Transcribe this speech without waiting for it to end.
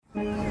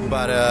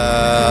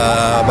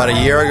About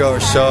a year ago or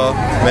so,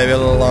 maybe a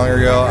little longer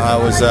ago, I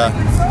was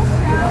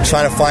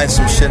trying to find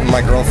some shit in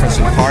my girlfriend's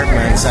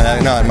apartment,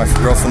 in my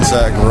girlfriend's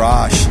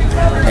garage,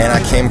 and I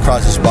came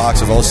across this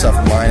box of old stuff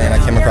of mine, and I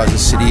came across a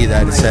CD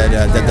that said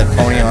Dead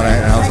Pony on it,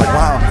 and I was like,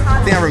 wow,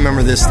 I think I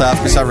remember this stuff,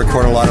 because I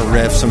record a lot of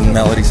riffs and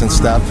melodies and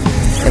stuff,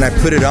 and I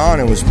put it on.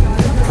 It was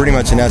pretty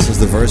much in essence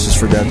the verses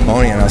for Dead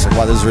Pony, and I was like,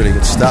 wow, this is really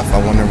good stuff.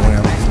 I wonder when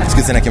it's a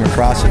good thing I came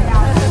across it.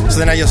 So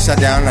then I just sat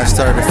down and I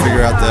started to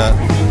figure out the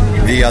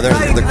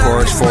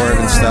chorus for it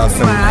and stuff,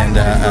 and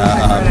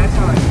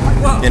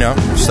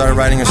started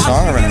writing a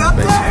song around it,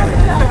 basically.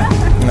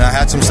 And I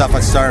had some stuff. I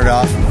started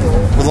off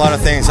with a lot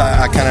of things.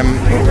 I kind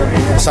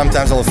of,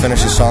 sometimes I'll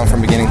finish a song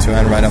from beginning to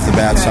end right off the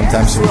bat.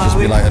 Sometimes it will just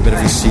be like a bit of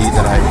a seed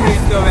that I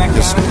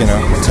just,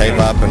 tape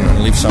up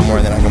and leave somewhere,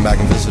 and then I come back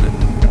and visit it.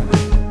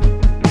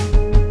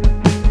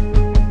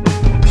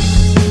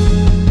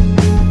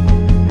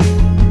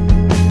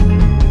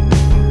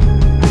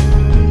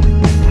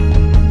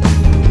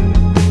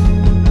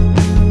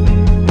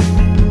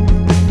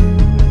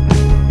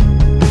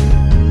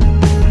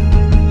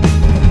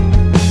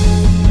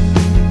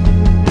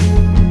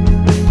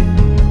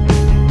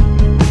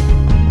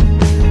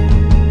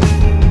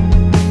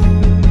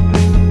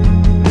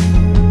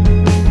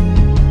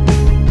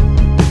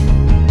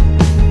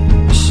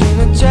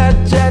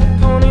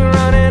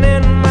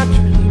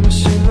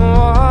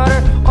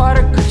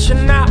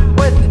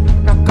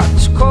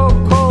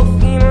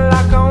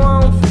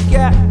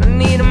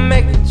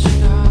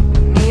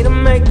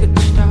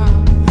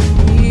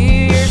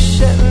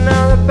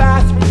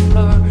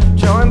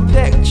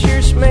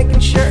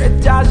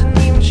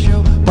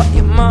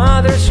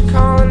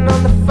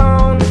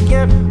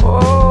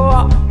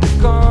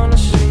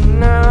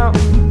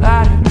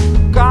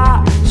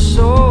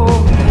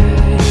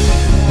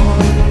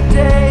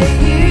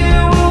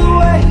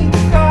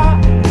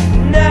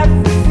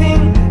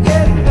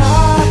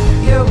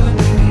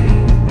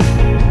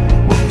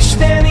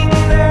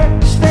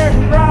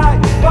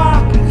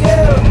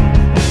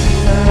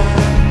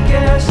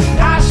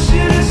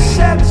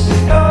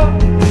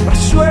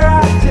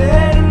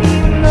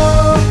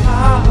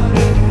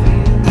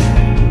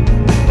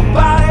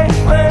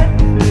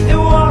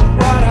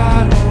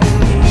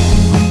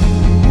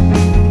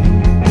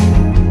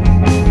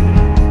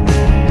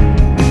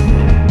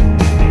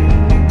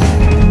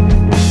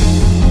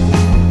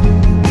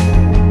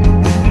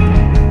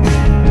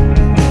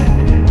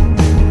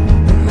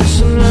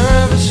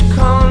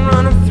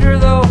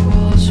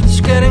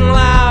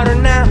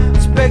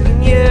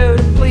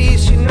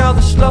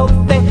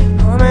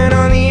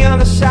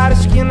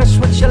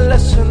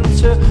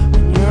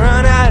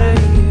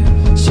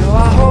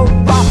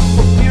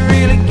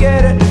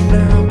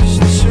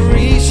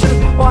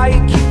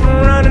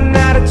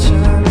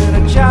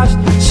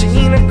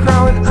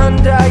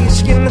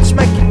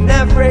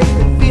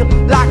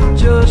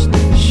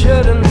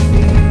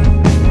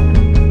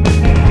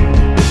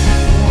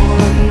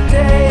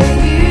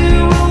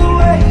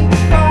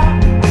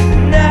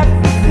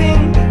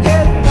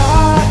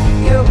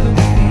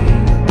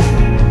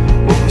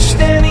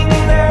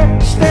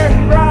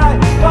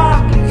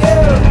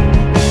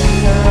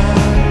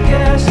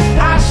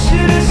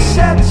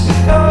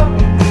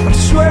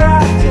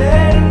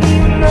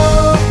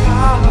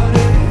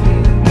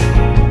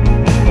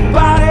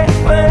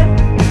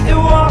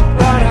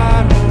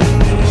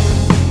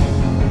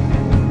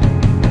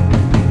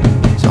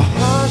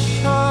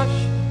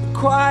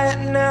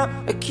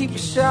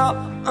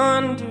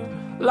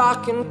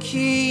 lock and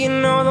key, you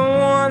know the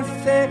one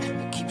thing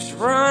that keeps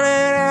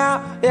running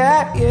out.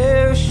 Yeah,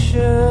 you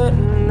should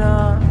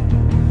not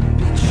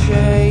be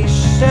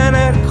chasing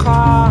it,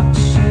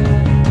 'cause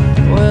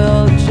it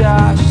will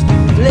just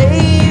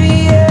leave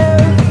you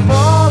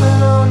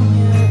falling on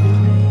your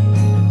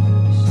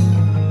knees.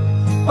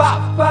 Ba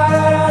ba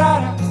da da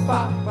da ba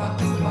ba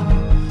ba,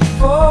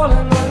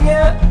 falling on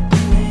your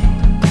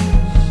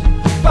knees.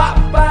 Ba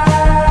ba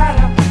da da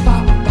da ba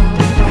ba ba,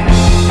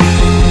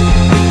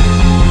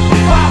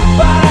 ba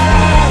ba da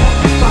da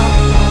ba ba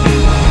ba,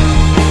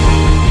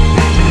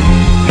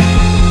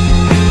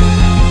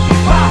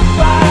 ba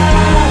ba da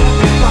da ba ba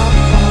ba.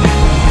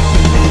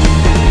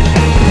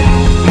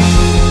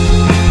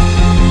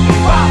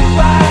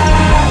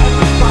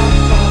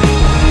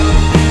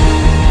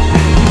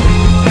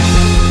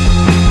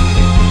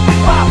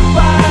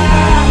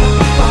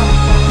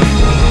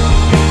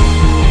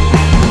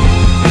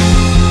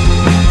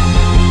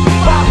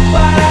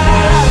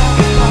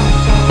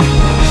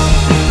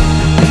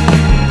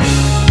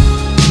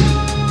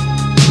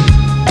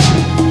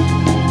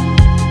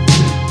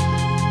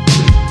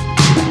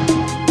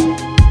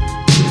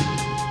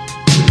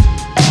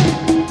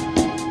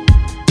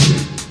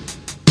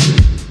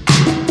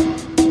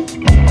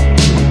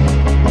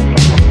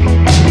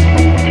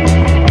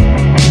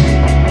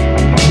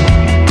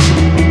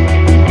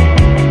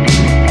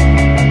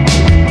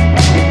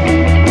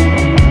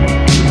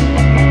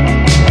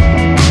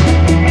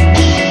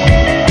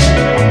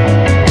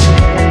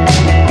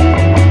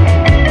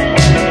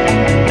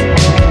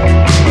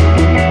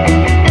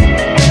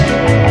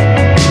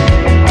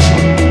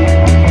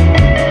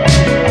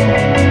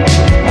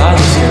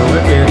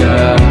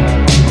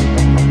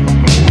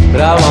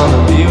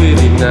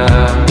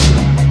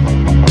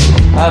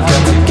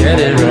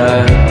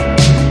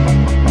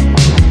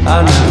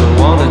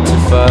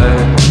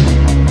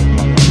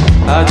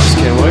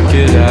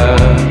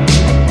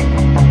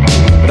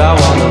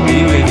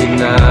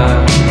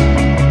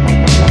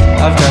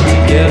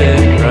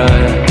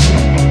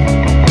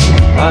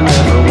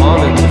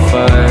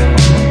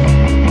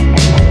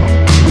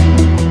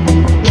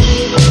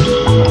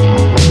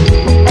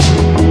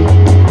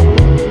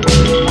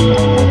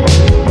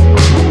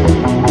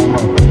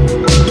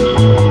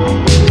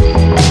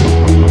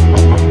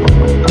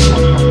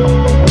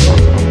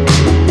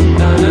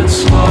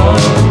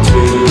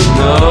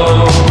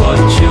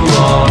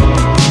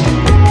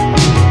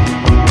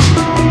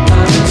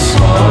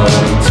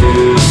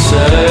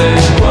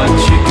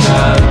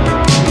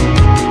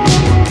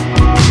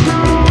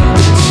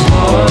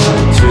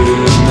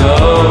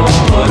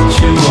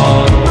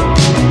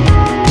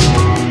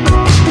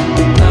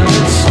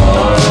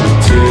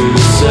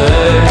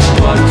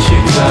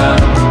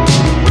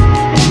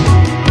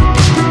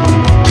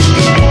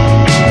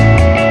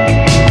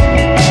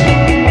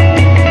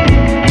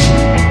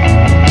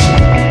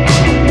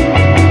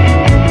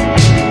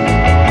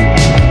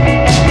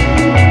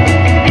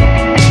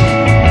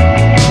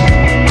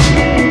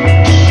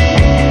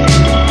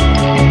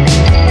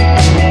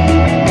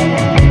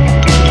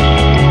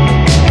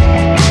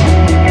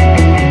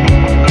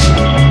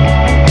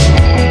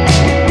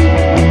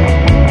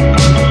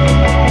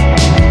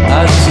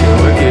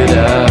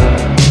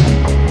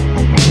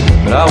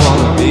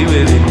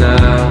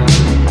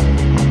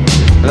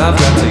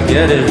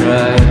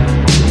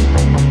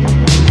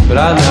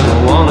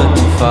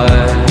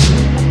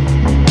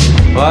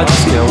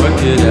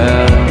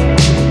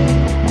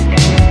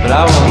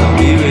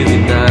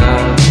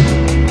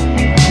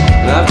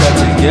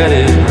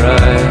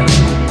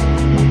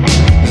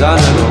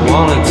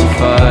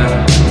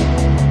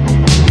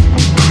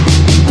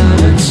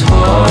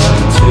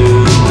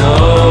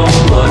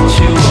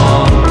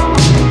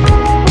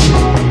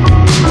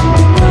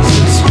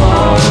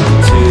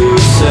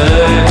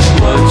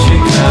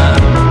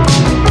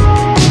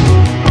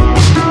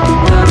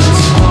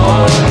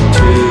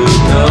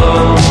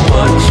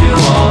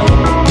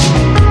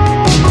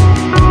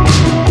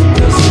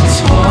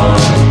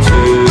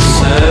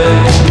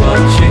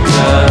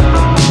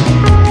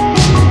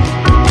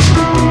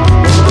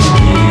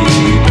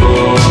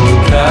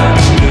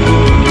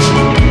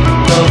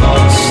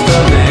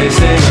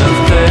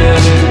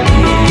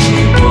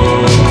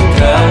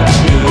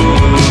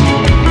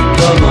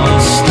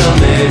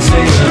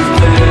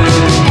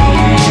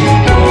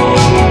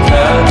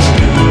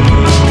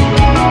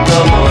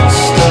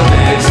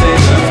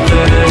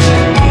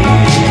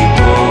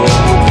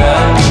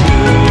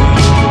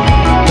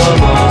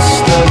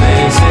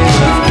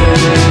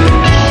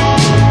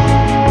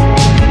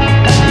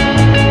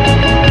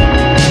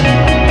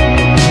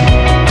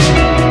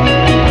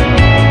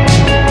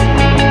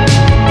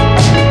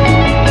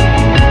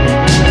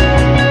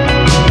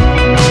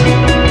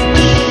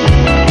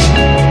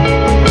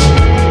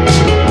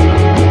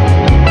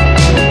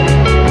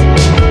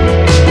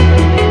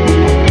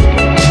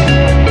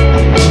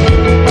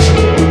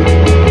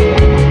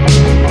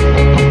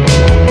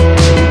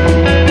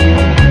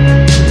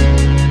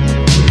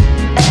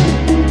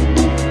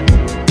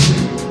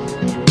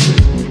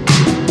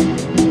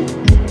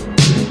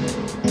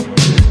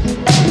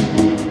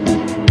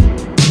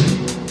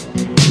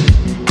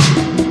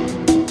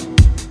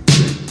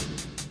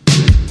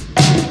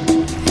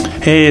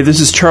 Hey, this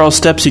is Charles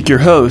Stepsiek, your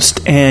host,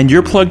 and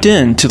you're plugged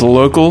in to the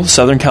local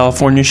Southern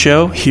California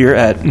show here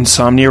at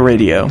Insomnia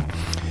Radio.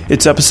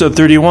 It's episode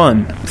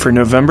 31 for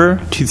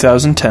November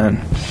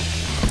 2010.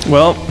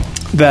 Well,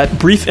 that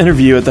brief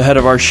interview at the head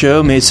of our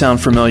show may sound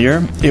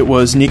familiar. It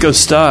was Nico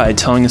Stye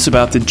telling us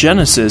about the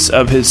genesis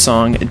of his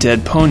song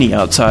Dead Pony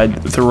outside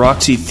the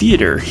Roxy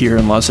Theater here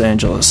in Los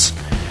Angeles.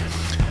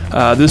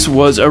 This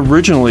was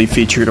originally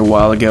featured a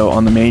while ago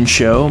on the main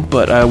show,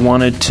 but I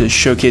wanted to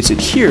showcase it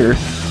here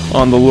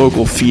on the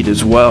local feed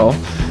as well,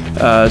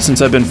 since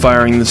I've been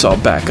firing this all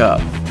back up.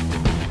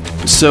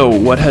 So,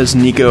 what has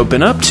Nico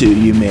been up to,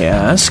 you may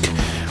ask?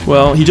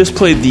 Well, he just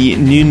played the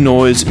New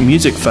Noise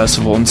Music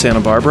Festival in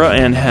Santa Barbara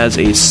and has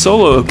a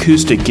solo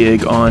acoustic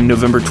gig on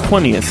November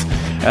 20th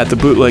at the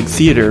Bootleg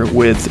Theater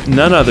with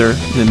none other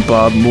than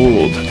Bob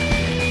Mould.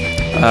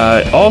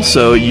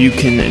 Also, you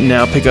can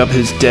now pick up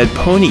his Dead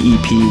Pony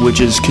EP, which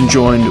is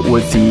conjoined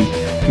with the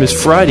Miss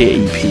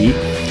Friday EP,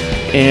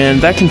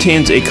 and that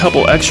contains a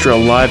couple extra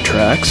live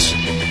tracks.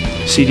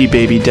 CD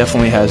Baby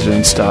definitely has it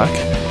in stock.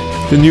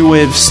 The new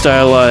wave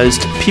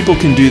stylized People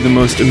Can Do the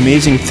Most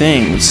Amazing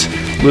Things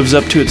lives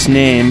up to its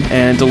name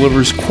and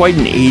delivers quite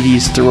an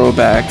 80s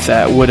throwback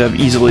that would have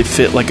easily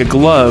fit like a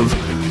glove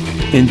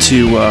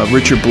into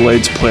Richard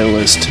Blade's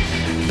playlist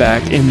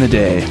back in the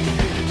day.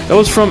 That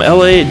was from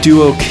LA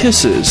duo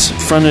Kisses,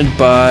 fronted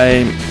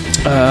by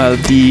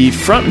the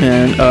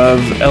frontman of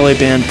LA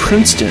band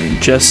Princeton,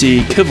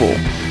 Jesse Kivel,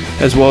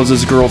 as well as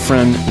his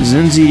girlfriend,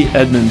 Zinzi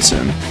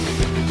Edmondson.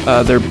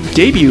 Their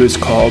debut is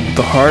called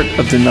The Heart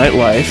of the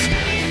Nightlife,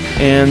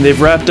 and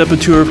they've wrapped up a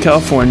tour of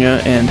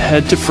California and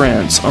head to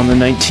France on the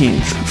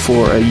 19th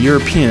for a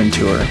European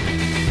tour.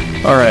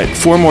 Alright,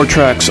 4 more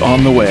tracks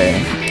on the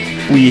way.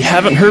 We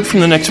haven't heard from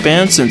the next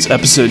band since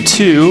episode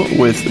 2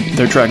 with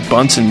their track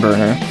Bunsen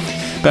Burner.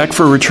 Back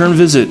for a return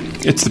visit,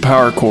 it's the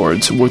Power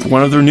Chords with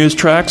one of their newest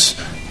tracks,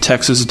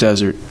 Texas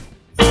Desert.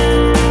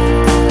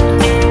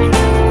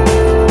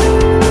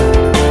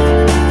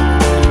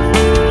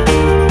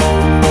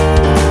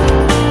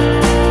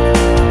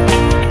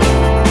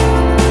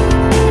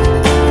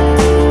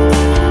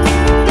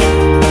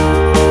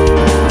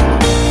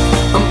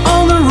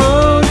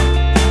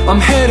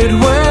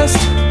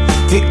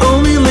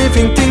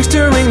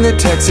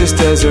 Texas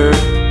desert,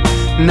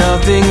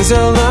 nothing's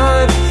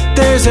alive,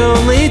 there's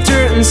only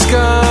dirt and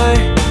sky.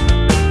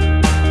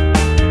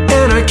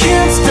 And I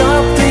can't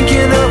stop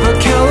thinking of a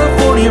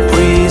California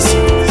breeze.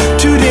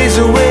 2 days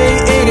away,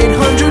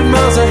 800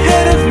 miles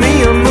ahead of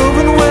me, I'm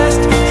moving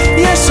west.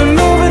 Yes, I'm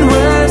moving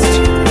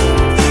west.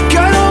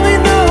 God only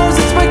knows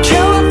it's my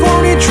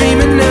California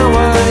dream, and now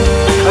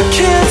I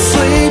can't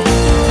sleep,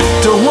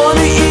 don't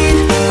wanna eat,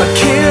 I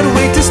can't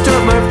wait to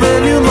start my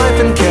brand new life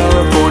in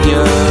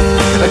California.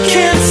 I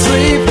can't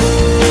sleep,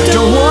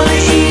 don't wanna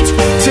eat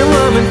till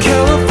I'm in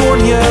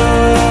California.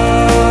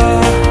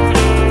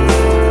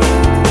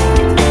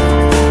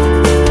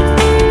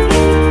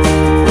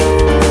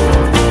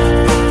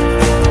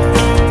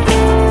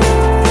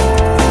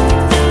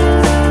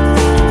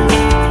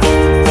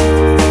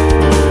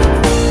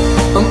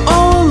 I'm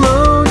all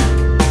alone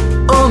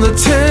on the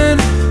 10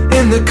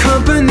 in the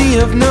company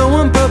of no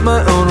one but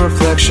my own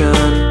reflection.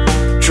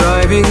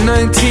 Driving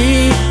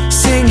 90,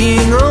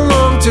 singing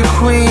along to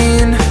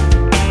Queen.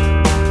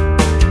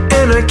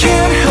 And I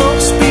can't help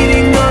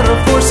speeding on a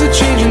force of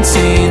changing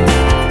scene.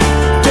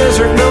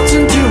 Desert melts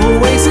into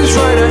oasis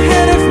right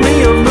ahead of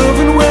me, I'm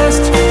moving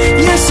west.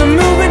 Yes, I'm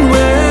moving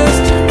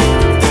west.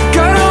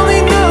 God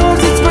only knows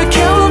it's my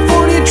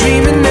California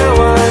dream, and now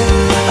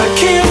I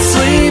can't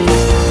sleep,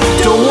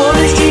 don't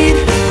wanna eat,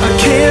 I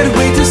can't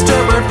wait to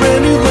start my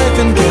brand new life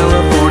in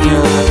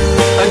California.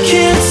 I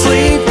can't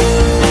sleep,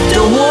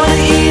 don't wanna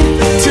eat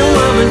till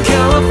I'm in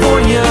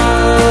California.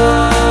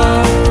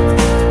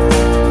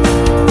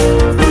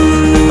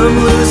 I'm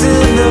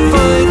losing the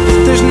fight,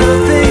 there's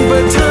nothing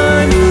but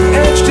time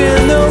etched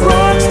in the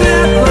rocks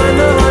that line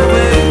the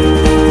highway,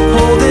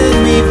 holding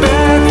me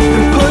back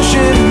and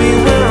pushing me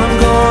where I'm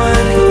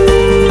going.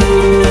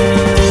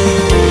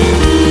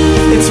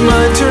 It's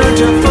my turn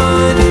to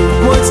find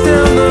what's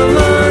down the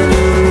line,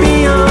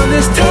 beyond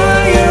this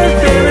tired,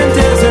 barren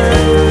desert,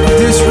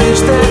 this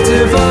ridge that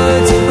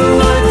divides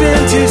life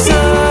into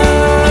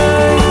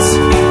sides,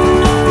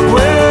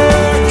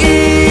 where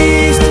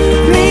east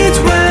meets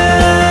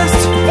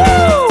west.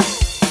 Woo!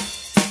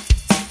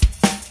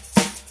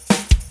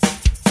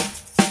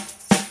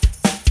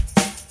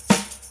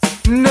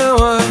 Now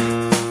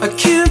I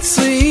can't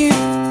sleep,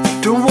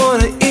 don't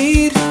wanna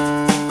eat,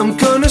 I'm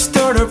gonna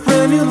start a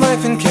brand new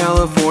life in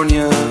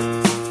California.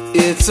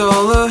 It's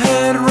all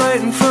ahead,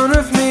 right in front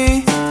of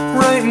me,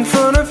 right in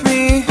front of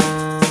me.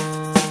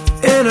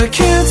 And I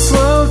can't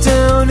slow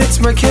down, it's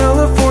my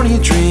California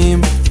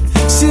dream.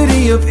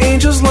 City of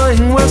angels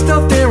lying west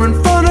out there in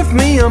front of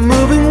me, I'm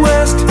moving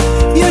west.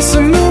 Yes,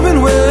 I'm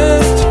moving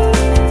west.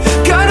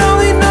 God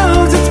only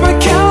knows it's my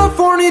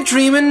California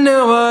dream, and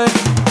now I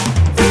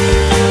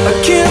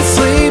can't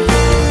sleep,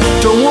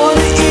 don't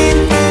wanna eat,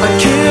 I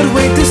can't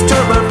wait to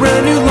start my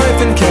brand new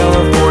life in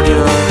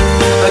California.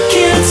 I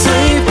can't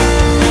sleep,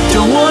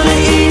 don't wanna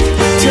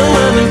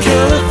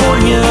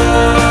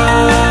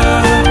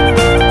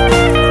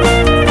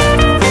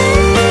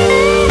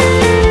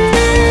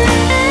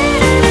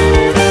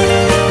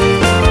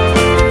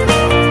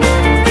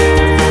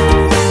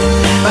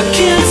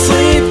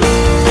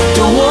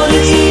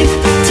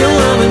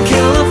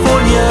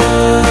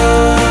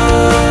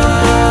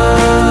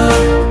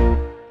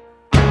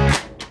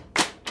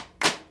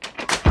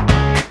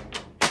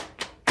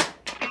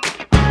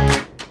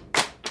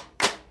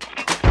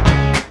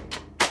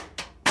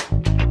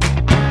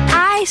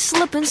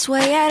and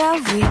sway at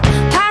every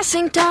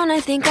passing turn. I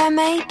think I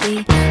may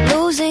be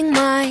losing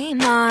my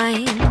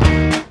mind.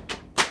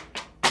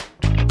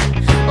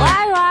 Well,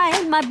 I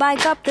ride my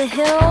bike up the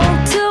hill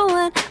to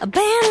an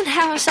abandoned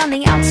house on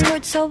the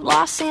outskirts of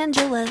Los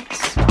Angeles,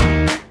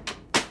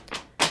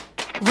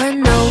 where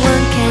no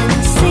one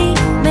can see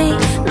me,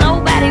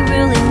 nobody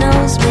really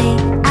knows me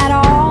at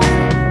all.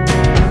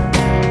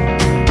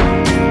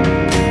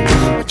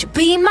 Would you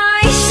be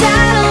my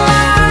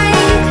satellite?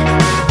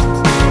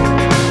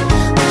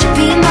 Would you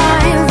be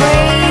my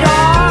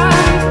radar?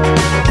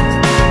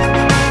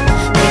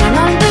 They don't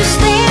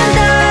understand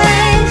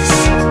us,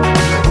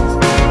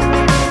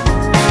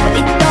 but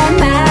it don't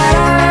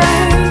matter.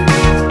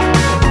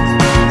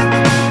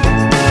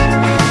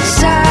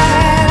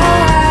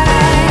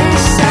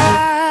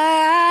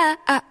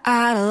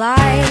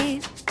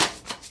 Satellite.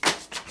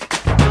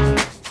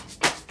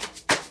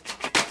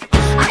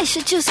 I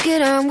should just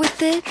get on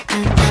with it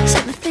and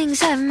say the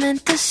things I've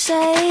meant to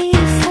say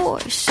for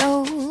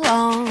so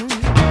long.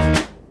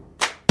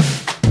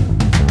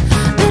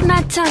 Bit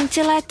my tongue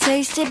till I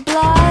tasted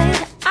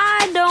blood.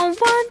 I don't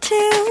want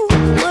to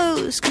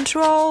lose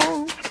control.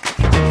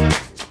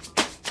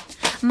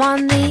 I'm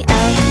on the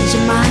edge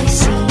of my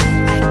seat.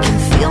 I can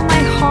feel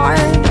my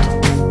heart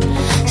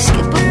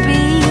skip a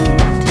beat.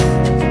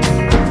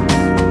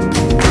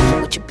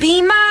 Would you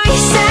be my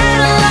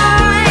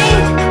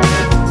satellite?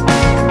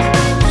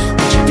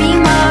 Would you be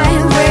my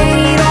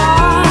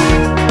radar?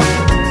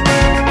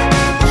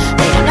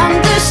 They don't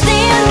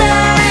understand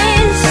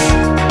us,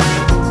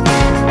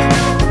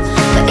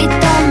 but it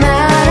don't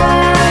matter.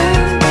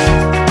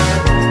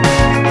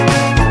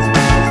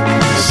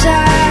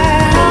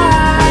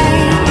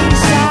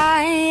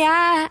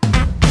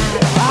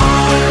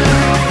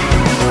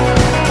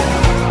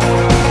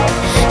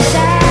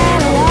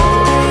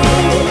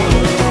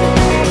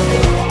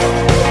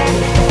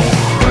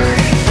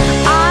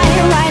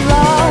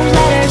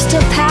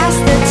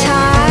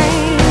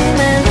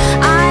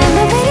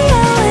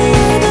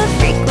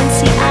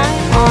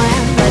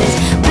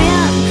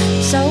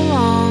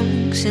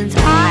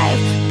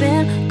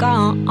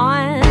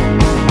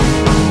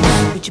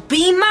 Would you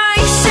be my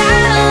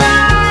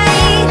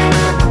satellite?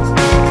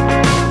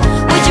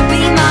 Would you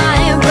be my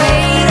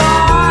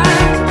radar?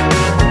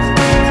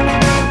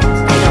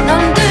 They don't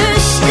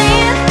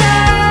understand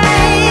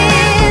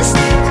this,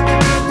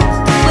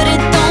 but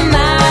it don't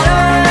matter.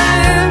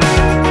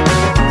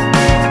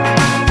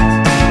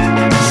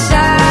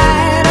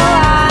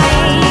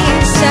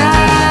 Satellite,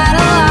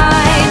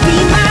 satellite, be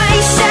my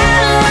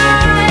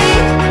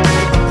satellite.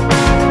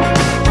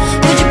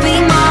 Would you be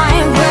my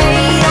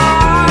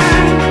radar?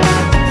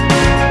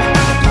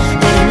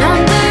 They don't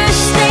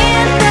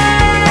understand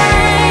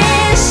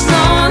this,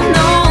 no,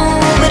 no,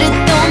 but it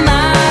don't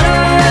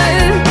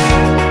matter.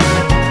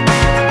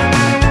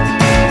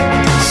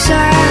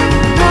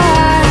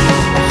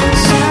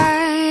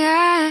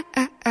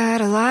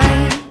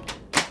 Satellite.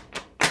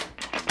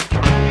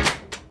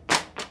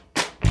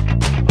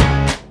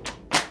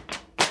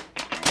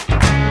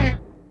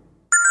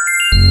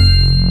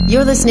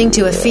 You're listening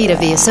to a feed of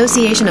the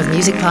Association of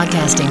Music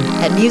Podcasting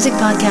at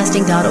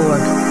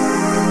musicpodcasting.org.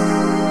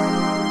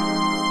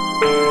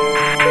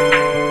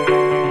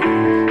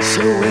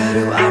 So where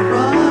do I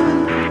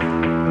run?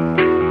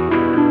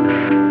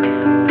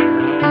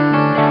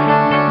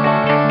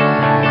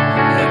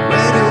 And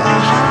where do I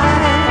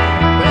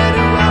hide? Where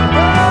do I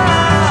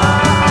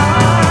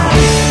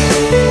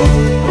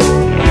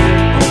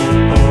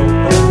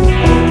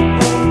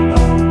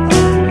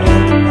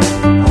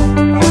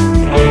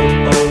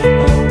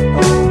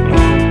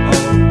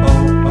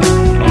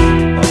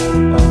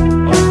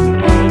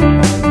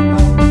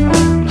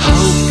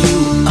Hope you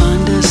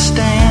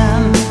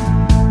understand.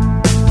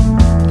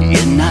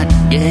 You're not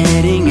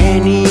getting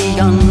any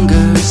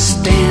younger.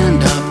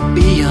 Stand up,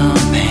 be a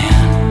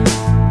man.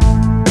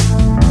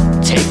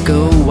 Take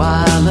a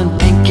while and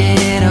think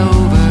it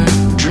over.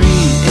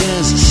 Dream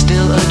is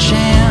still a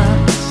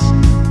chance.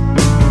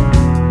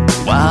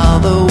 While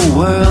the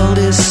world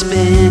is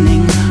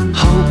spinning,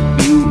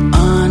 hope you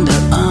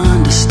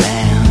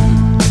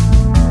understand.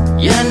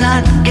 You're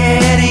not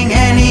getting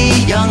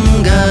any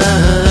younger.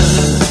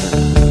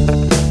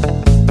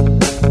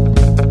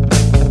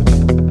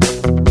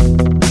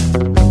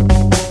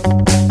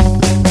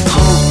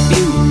 Hope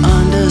you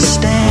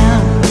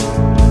understand.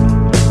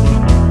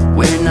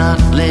 We're not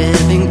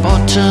living for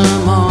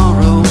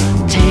tomorrow.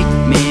 Take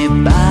me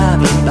by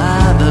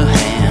the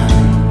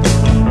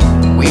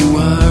hand. We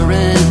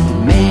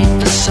weren't made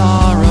for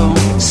sorrow.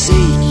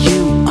 See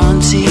you on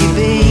TV,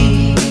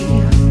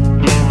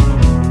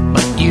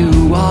 but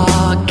you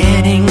are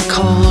getting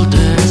cold.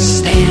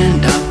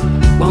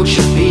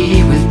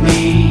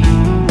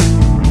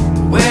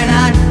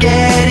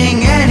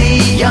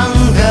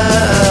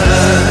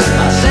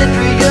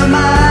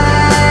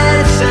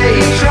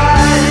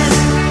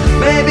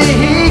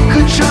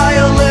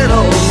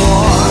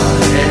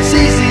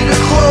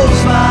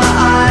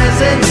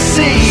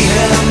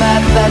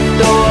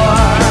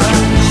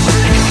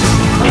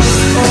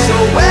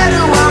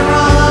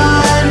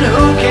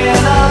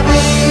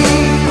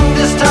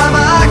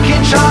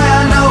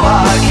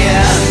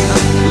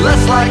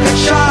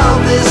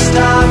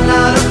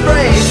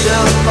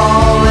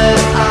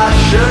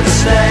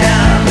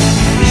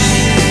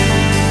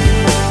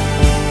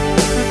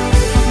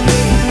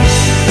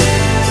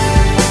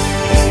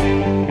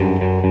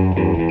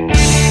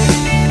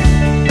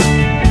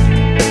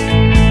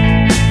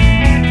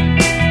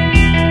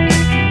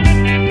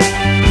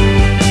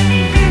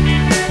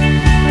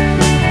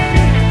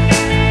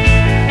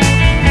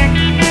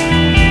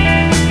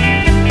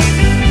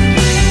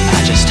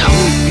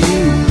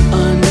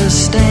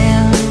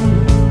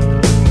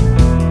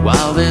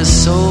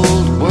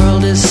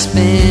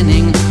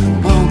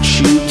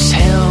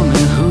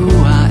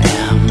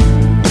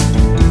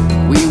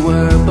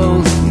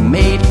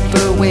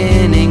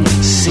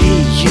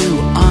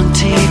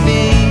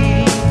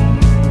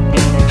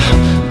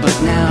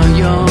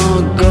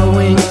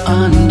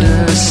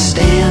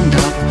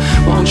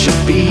 won't you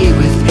be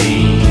with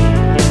me?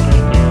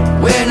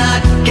 We're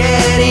not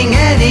getting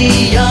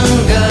any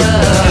younger.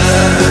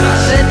 I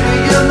said, do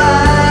you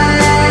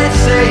mind?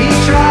 Say he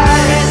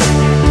tries.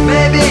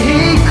 Maybe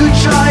he could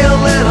try a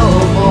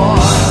little more.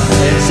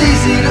 It's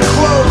easy to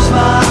close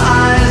my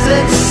eyes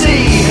and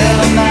see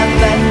him at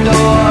that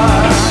door.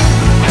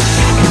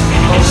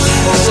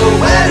 So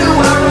where do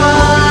I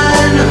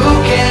run?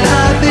 Who can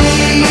I be?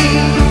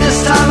 This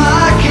time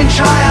I can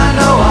try, I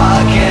know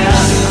I can.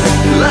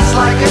 Less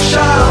like a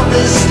child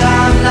this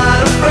time,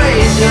 not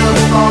afraid to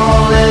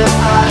fall if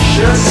I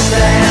should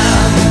stand.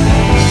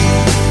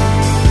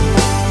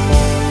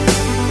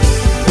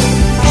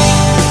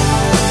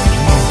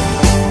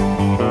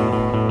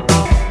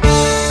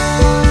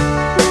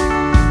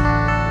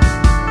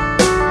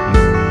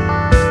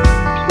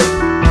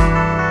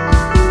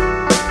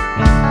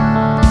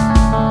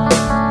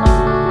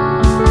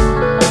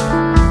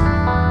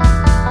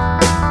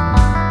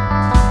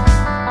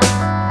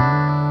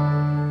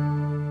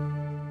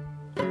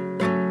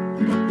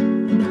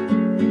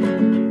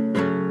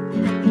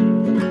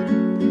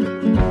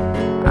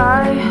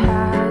 I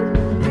had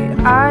the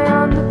eye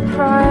on the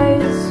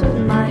prize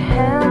with my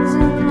hands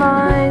in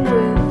line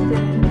with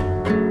it.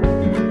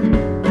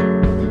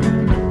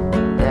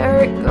 There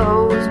it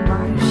goes,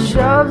 my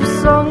shove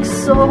sung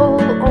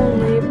soul,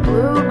 only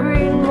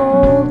blue-green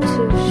mold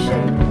to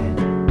shape it.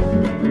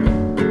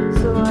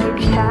 So I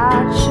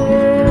catch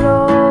it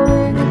all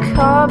in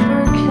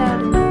copper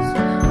kettles,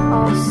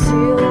 all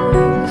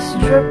ceilings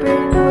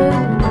dripping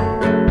with wet.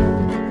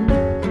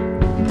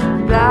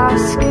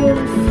 Basking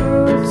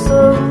fruits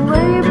of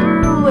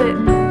labor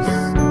witness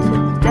to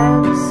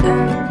dense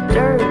and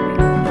dirty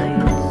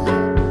plates.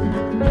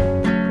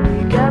 We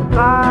get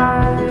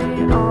by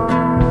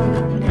on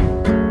it,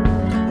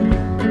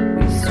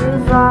 we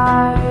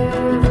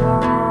survive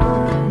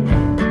on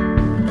it,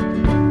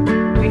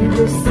 we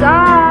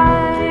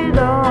decide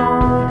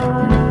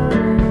on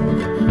it,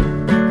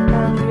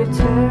 and we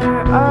tear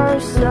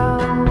ourselves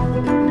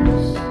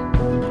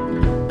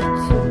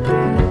to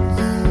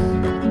bits.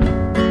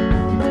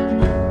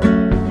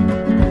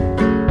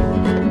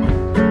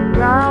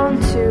 Round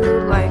two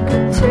like a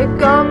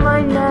tick on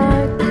my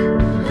neck,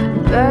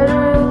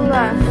 better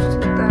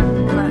left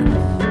than left.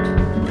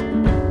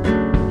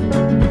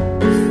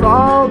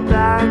 Fall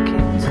back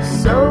into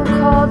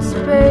so-called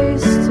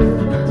space to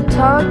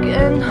tuck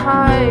and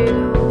hide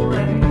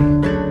away.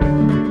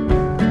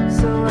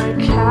 So I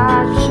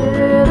catch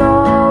it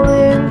all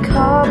in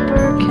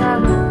copper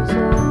kettles,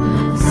 or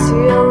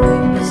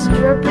ceilings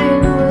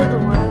dripping with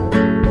wet.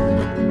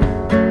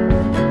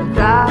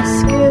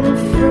 Basking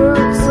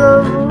fruits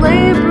of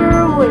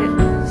labor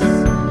witness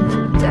to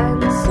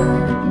dense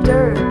and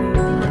dirty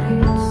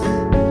plates.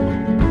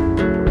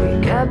 We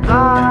get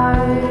by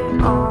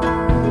on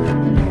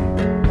it,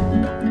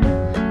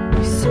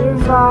 we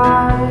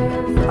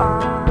survive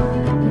on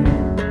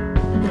it,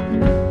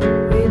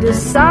 we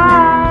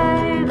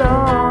decide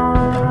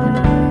on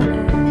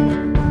it,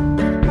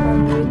 and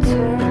we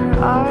tear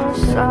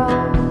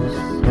ourselves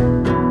to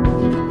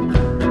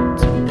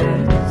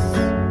bits.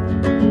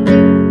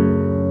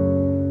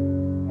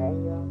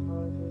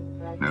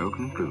 No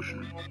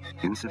conclusion.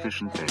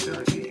 Insufficient data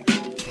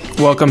received.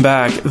 Welcome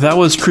back. That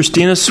was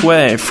Christina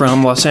Sway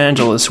from Los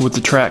Angeles with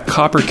the track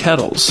Copper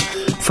Kettles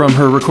from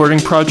her recording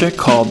project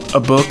called A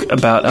Book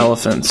About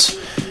Elephants.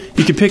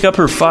 You can pick up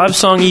her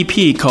 5-song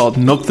EP called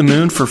Milk the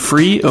Moon for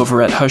free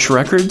over at Hush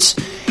Records,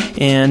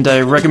 and I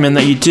recommend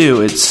that you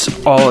do. It's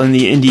all in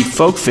the indie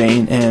folk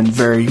vein and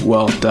very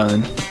well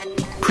done.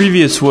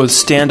 Previous was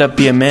Stand Up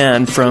Be a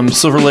Man from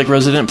Silver Lake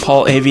resident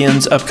Paul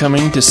Avian's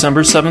upcoming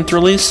December 7th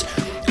release,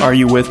 Are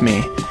You With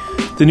Me?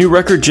 The new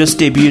record just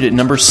debuted at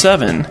number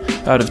 7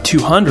 out of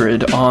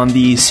 200 on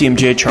the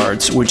CMJ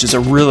charts, which is a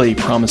really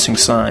promising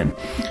sign.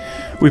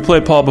 We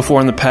played Paul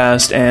before in the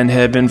past and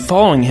have been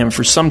following him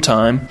for some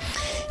time,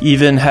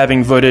 even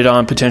having voted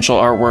on potential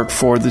artwork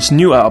for this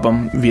new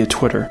album via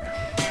Twitter.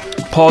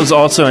 Paul is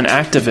also an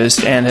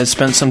activist and has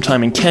spent some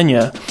time in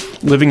Kenya,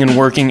 living and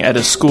working at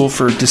a school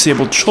for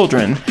disabled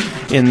children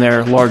in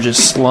their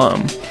largest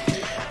slum.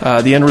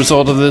 The end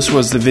result of this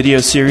was the video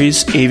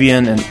series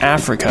Avian in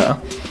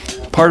Africa,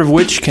 part of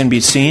which can be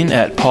seen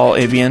at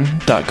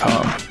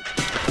paulavian.com.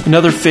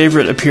 Another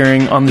favorite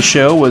appearing on the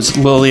show was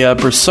Lilia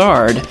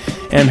Broussard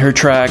and her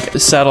track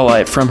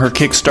Satellite from her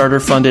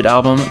Kickstarter-funded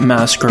album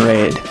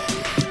Masquerade.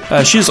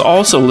 She's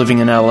also living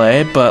in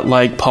LA, but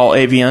like Paul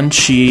Avian,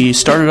 she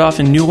started off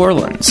in New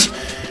Orleans.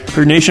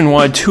 Her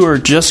nationwide tour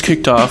just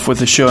kicked off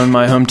with a show in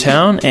my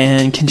hometown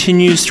and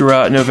continues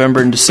throughout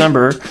November and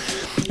December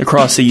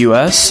across the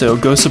U.S., so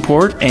go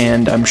support,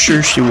 and I'm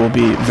sure she will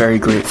be very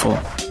grateful.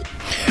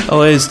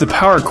 LA's The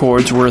Power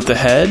Chords were at the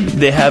head.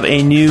 They have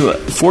a new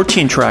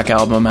 14-track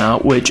album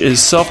out, which is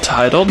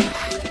self-titled,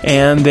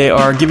 and they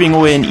are giving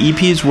away an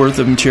EP's worth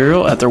of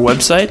material at their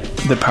website,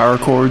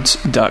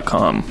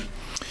 thepowerchords.com.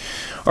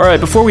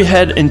 Alright, before we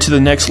head into the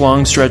next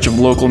long stretch of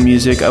local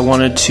music, I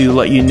wanted to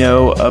let you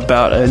know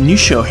about a new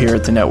show here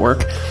at the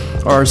network.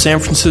 Our San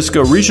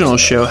Francisco regional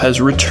show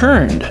has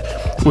returned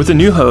with a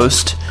new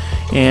host,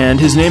 And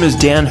his name is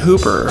Dan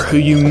Hooper, who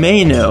you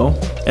may know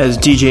as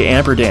DJ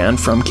Amperdan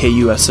from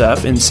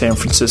KUSF in San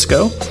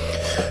Francisco.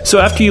 So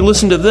after you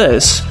listen to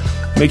this,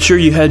 make sure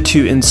you head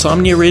to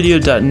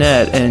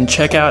insomniaradio.net and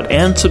check out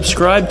and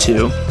subscribe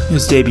to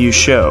his debut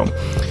show,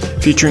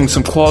 featuring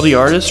some quality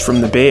artists from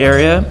the Bay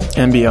Area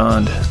and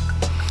beyond.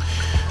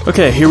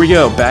 Okay, here we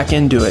go, back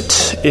into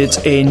it.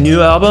 It's a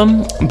new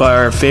album by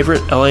our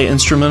favorite LA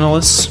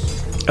instrumentalists,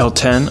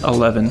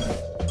 L1011.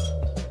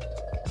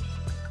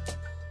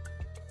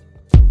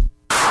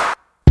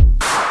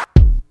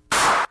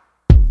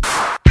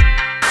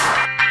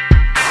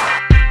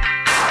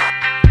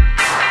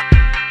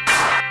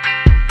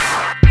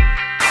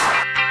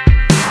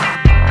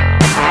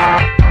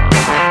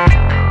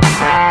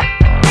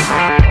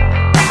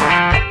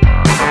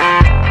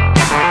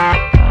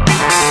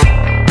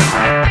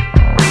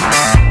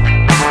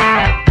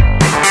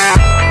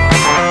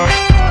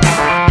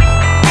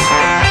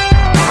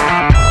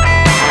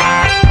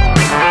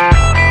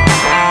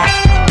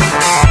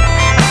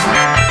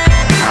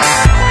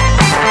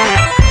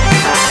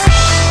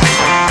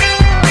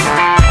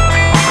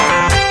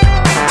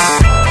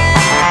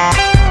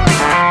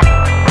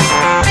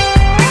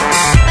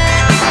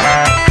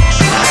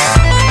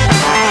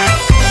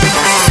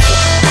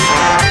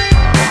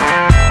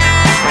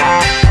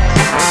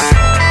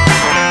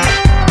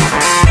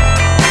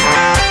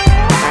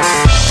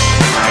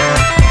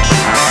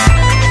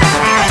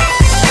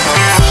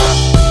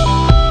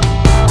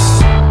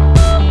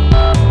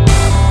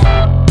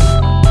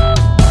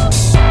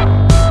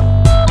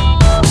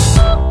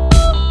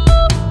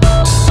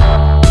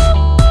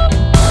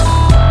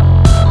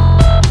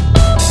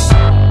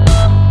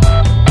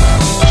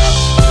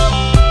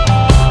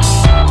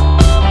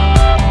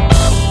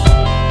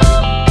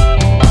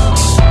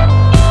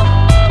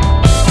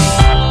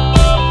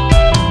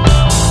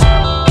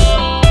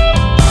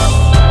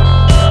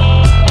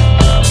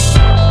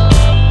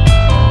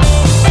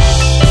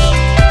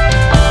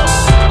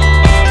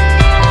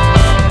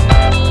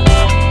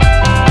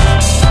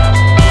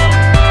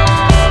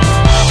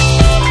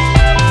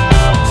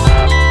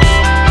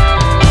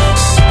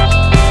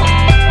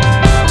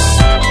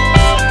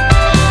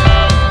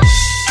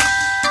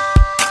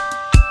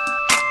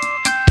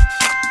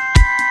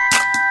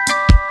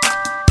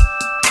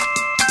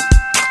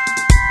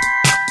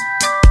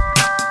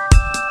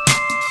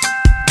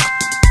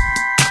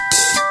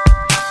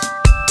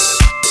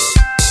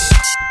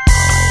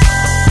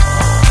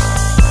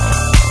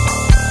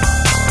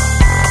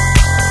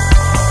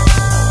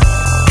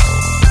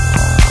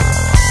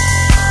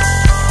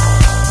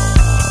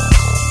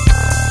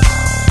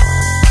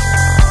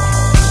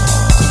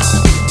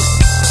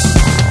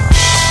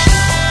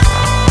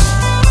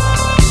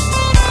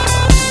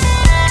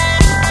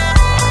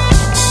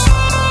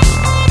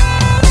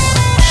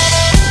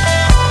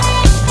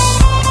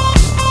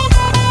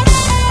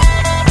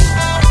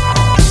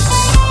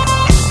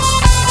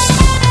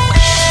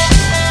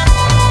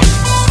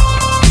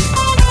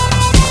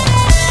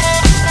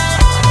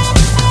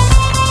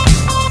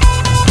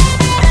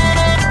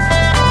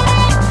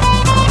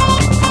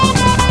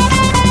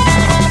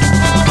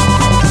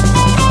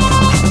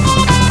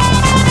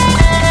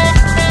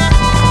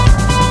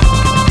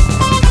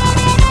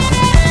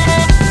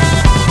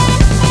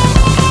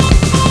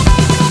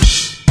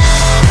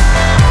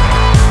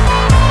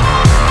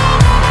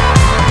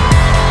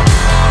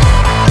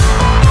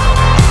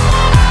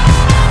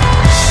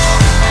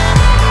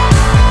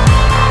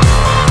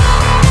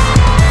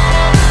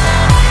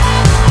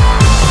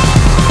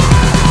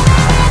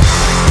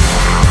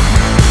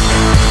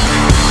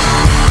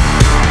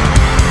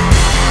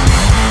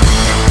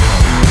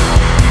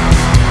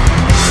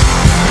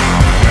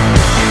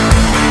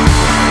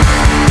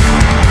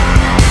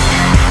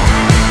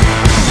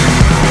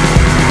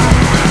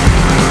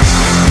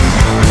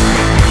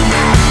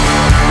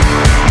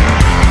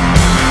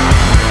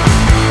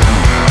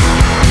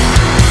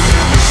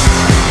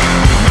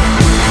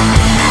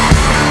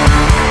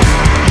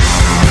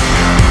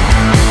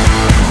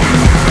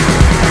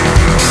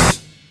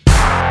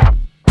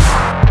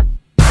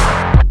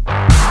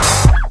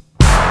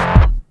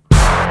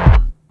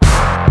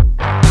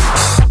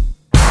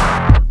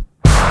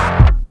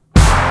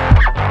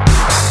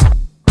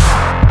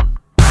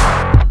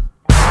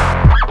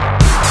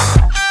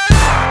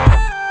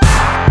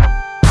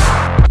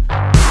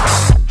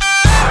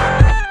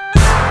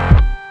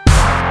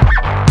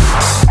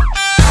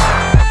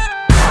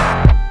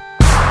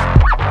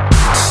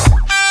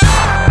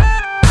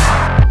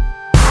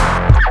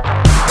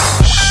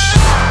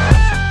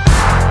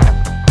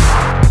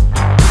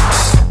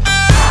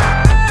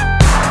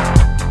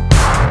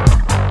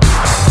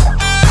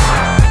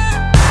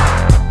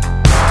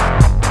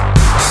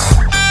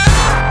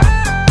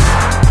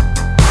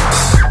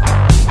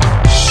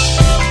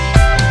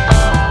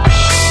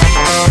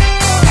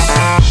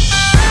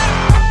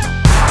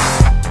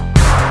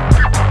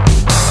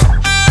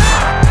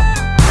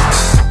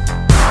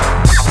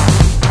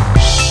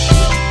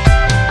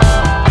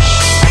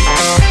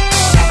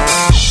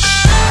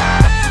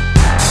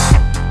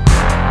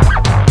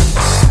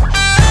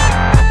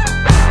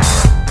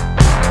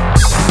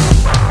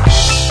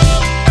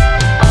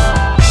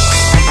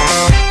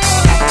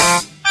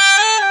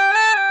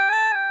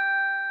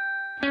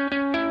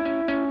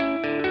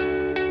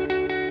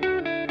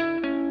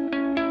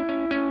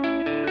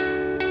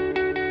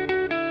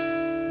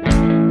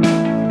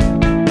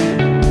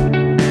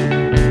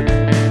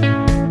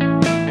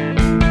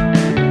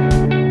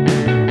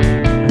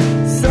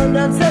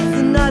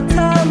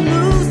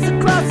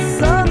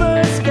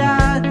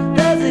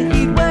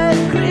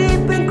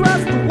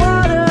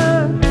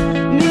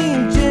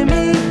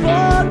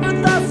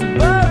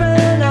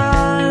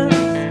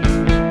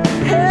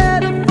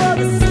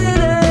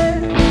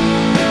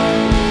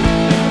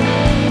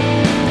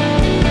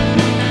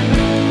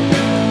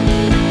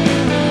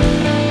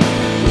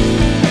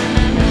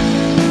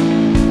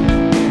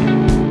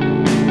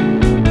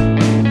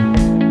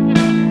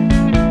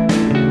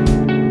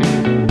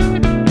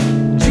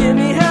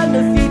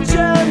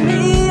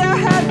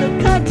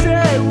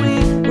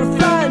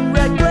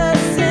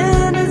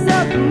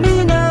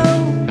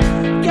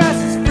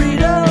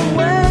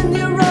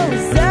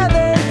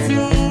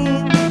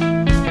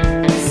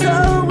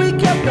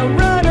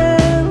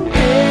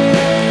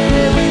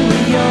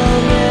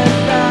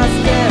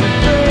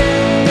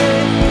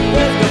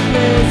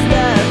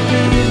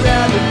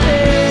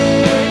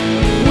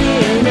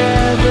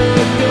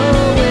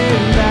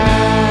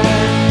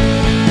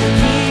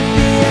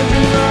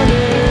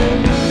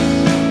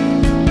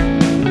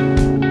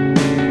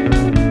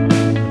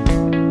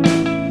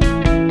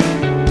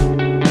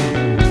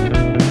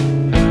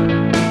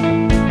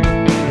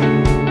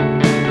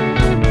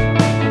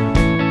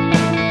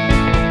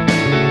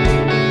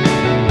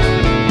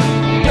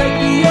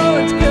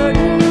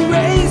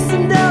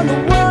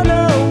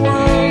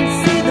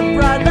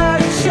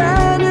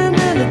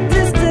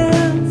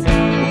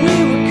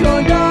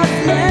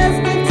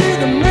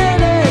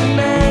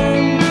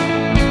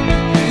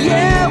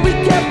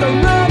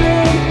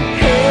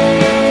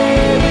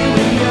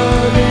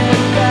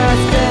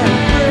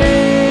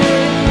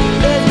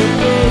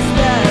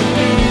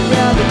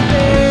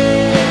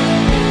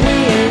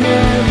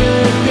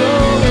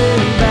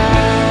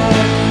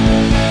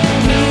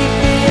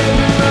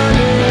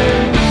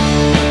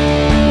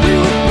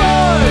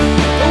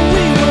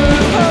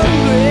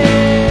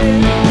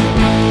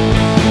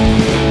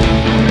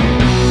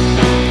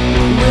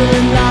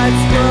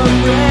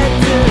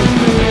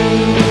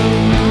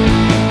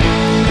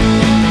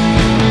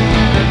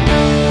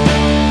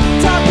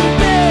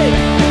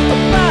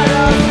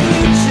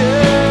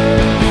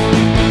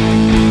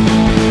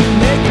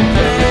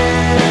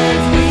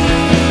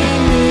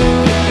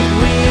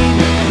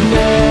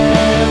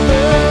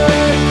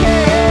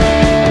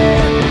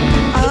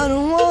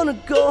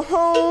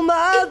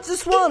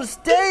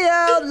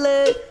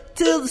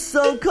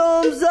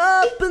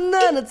 up and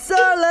then it's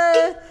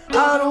early.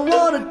 I don't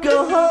wanna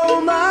go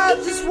home, I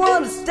just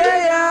wanna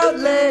stay out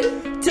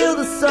late till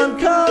the sun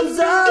comes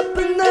up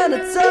and then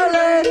it's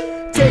early.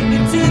 Take me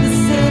to the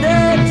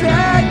city,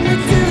 drag me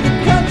to the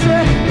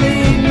country,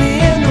 leave me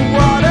in the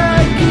water,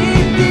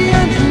 keep the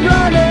engine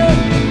running.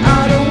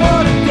 I don't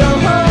wanna go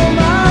home,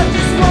 I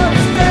just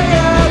wanna stay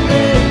out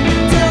late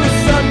till the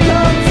sun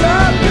comes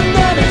up and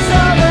then it's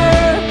over.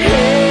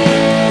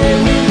 Hey,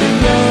 we were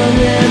young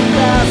and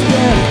fast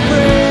and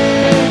free.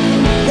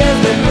 There's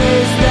no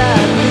place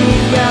that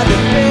we'd rather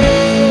be.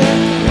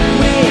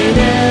 We ain't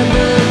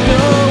ever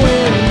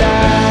going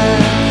back.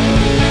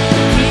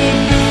 Keep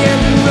the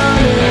engine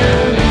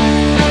running.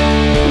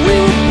 We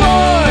were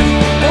bored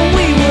and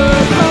we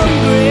were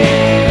hungry.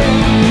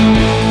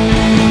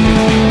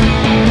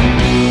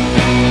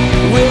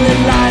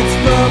 Wheeling lights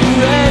from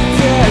red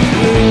to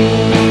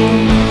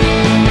green.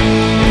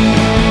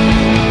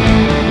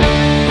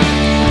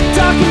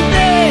 Talking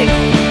big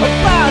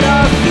about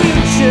our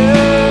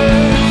futures.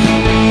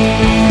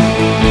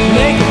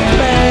 Making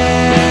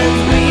plans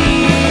we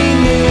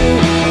knew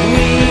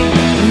we'd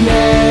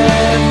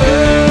never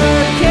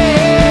care.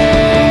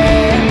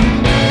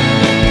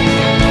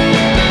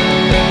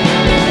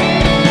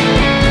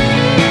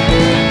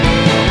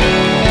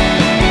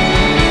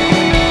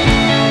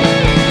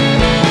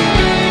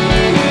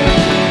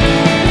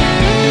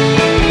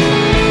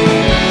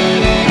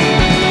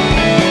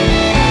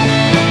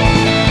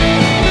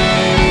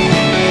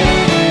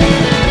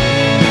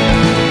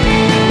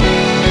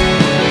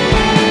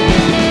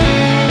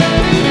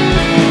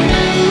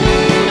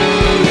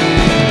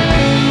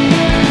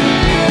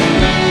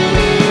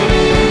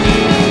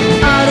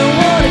 I don't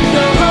wanna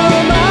go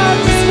home, I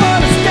just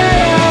wanna stay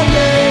out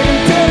late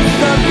until the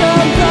sun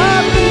comes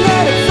up and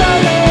then it's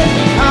early.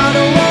 I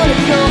don't wanna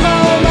go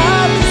home,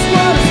 I just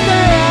wanna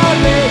stay out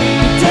late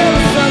until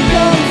the sun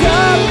comes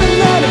up and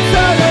then it's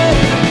early.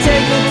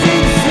 Take me to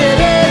the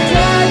city,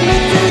 drag me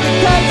to the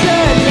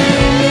country,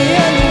 leave me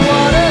in the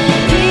water,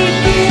 keep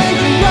the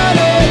engine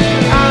running.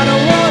 I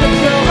don't wanna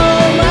go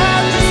home, I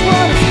just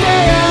wanna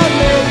stay out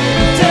late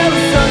until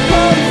the sun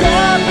comes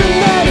up and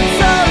then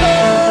it's over.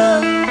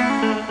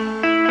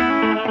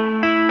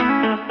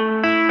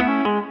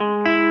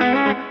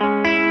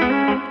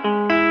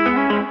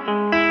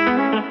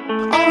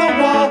 On the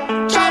wall,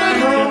 child at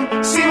home,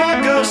 see my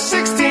ghost,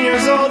 16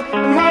 years old,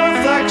 and my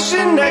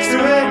reflection next to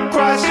it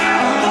cries.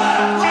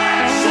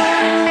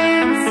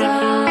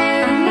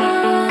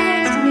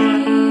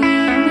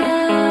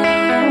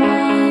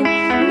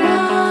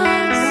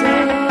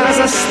 As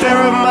I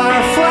stare at my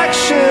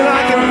reflection,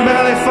 I can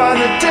barely find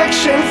the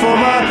diction for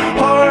my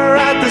horror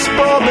at this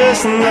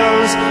bulbous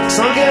nose,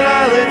 sunken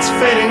eyelids,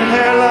 fading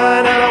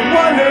hairline, and I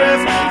wonder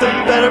if the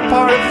better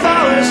part of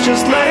valor is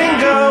just letting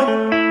go.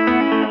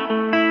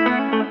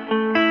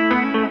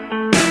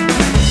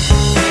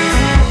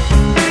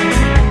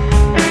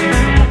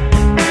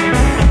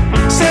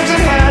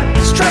 Samson had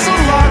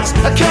stressful locks,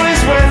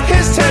 Achilles with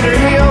his tender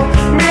heel,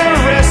 me a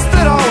wrist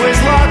that always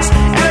locks,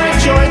 and a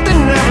joint that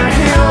never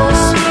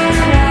heals.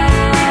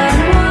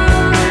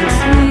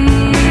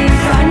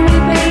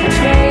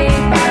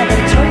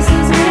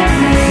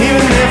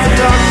 Even if a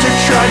doctor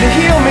tried to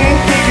heal me,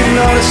 he could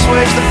not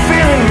assuage the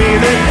fear in me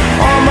that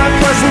all my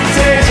pleasant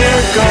days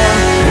are gone.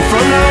 And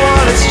from now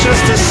on it's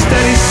just a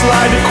steady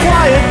slide to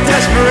quiet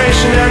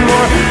desperation and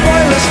more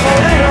pointless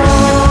holding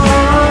on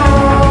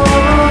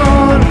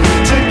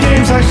to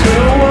games I could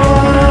have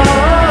won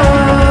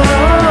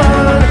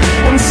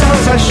and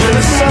songs I should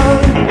have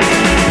sung.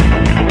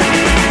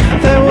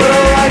 They would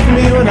have liked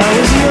me when I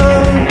was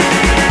young.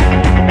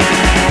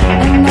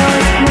 And now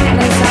it's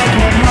pointless, I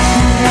get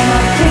home and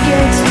I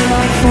figure to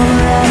my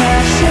former and I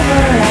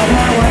shiver and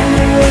I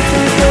wonder if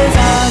these days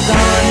are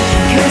gone.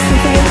 Curse the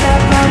fate that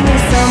brought me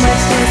so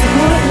much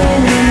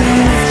disappointment in the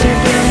midst of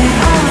getting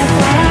all I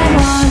thought I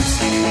want.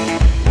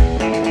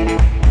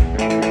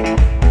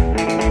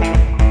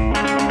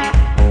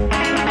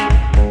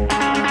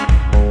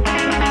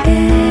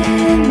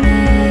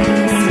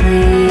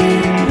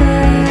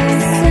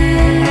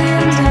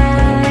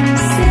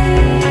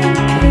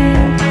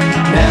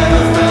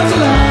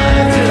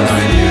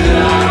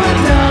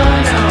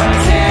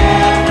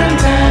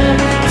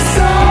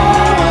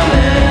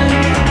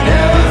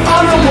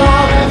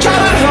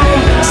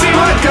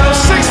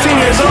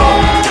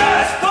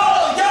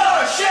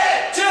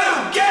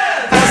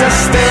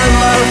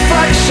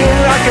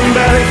 I can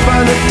barely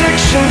find a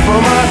diction for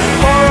my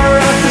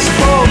horror at this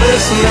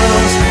bulbous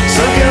nose,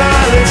 sunken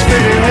eyelids,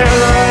 fading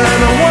hairline,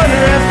 and I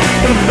wonder if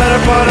the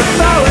better part of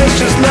valor is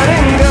just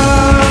letting go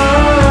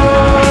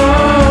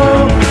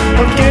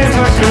of games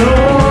I could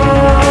have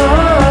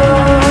won,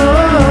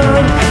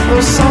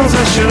 those songs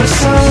I should have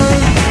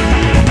sung.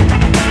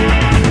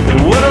 They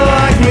would have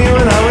liked me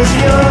when I was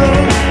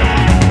young.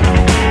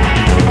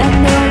 And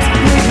now it's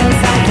pointless,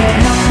 I get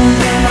home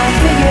and I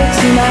figure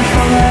to my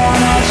former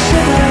and I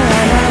shiver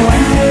and I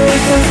wonder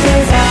if those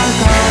days are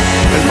gone.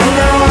 And from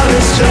now on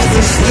it's just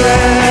a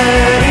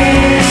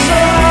steady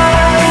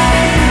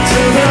slide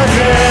to the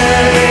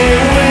day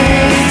we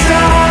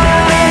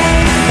die.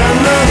 And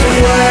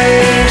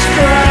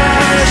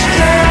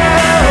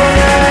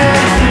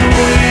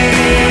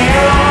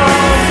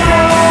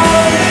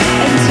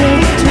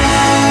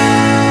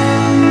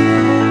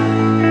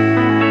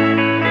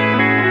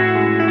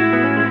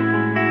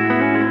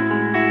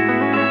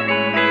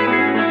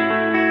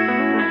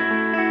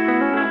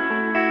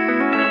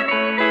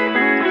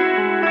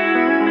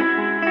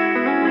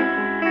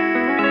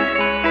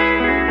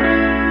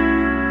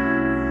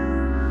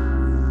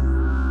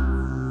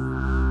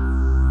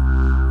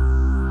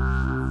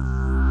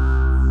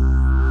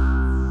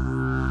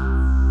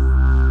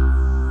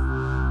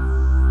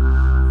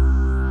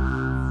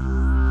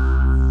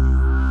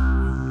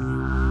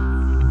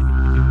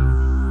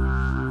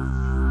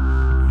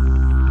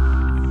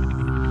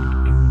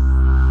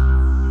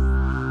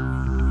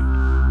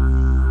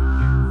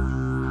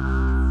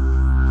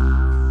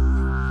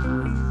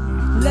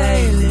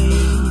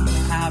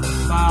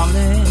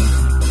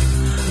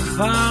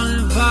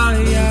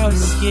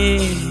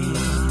yeah.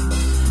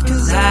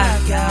 'Cause I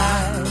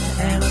got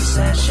an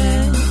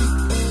obsession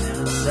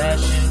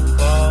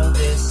for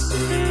this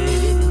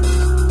city.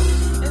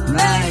 And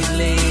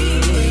lately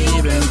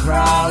been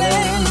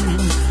crawling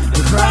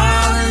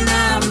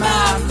on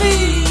my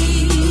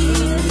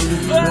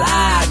feet. But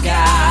I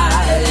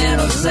got an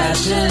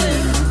obsession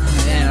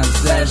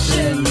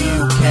you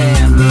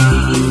can't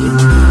meet.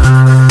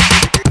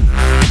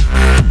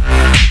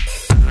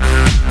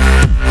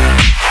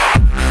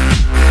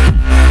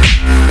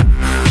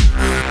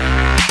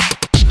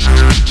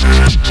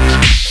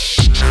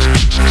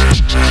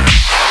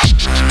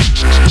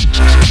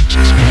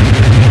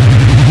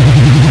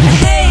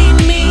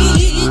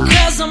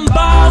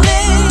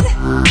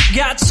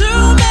 Got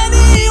too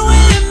many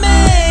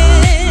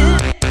women.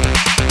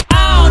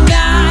 All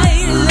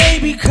night they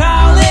be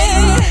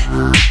calling.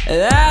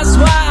 That's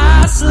why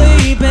I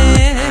sleep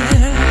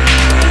in.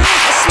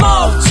 I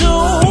smoke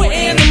 2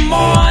 in the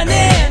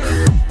morning.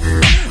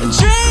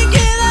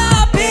 Drinking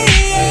up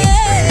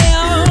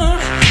PM.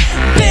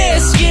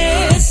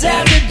 Biscuits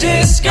at the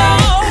disco.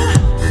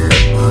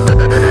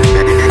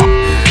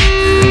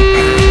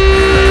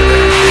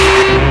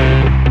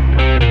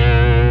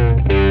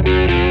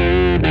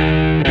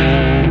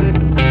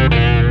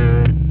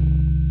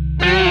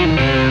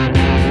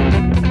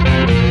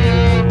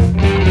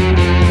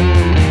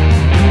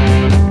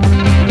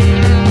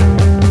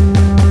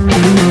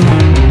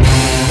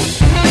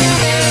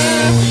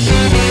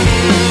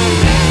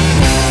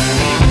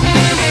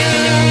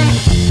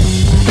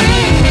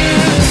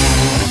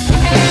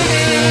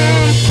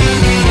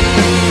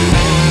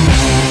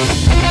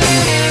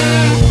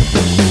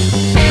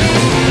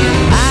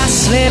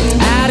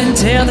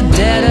 Till the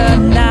dead of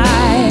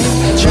night,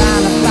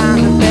 trying to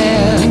find a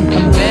bed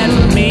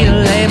for me to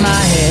lay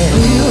my head.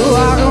 You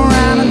walk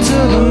around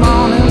until the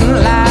morning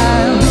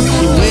light,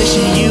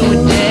 wishing you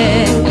were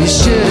dead. You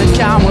should've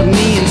come with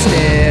me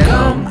instead.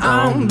 Come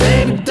on,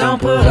 baby, don't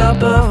put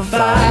up a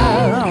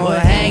fight. We're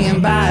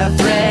hanging by a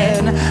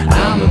thread.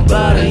 I'm the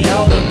butter,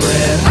 you're the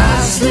bread.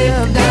 I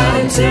slip down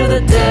until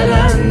the dead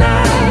of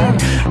night,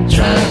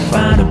 trying to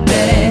find a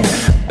bed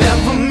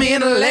for me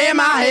to lay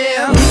my head.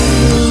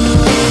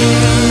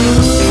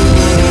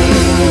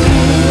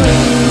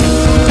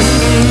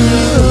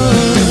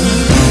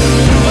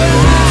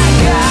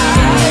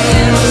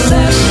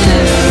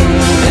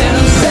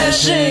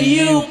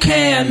 You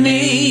can't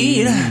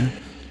meet.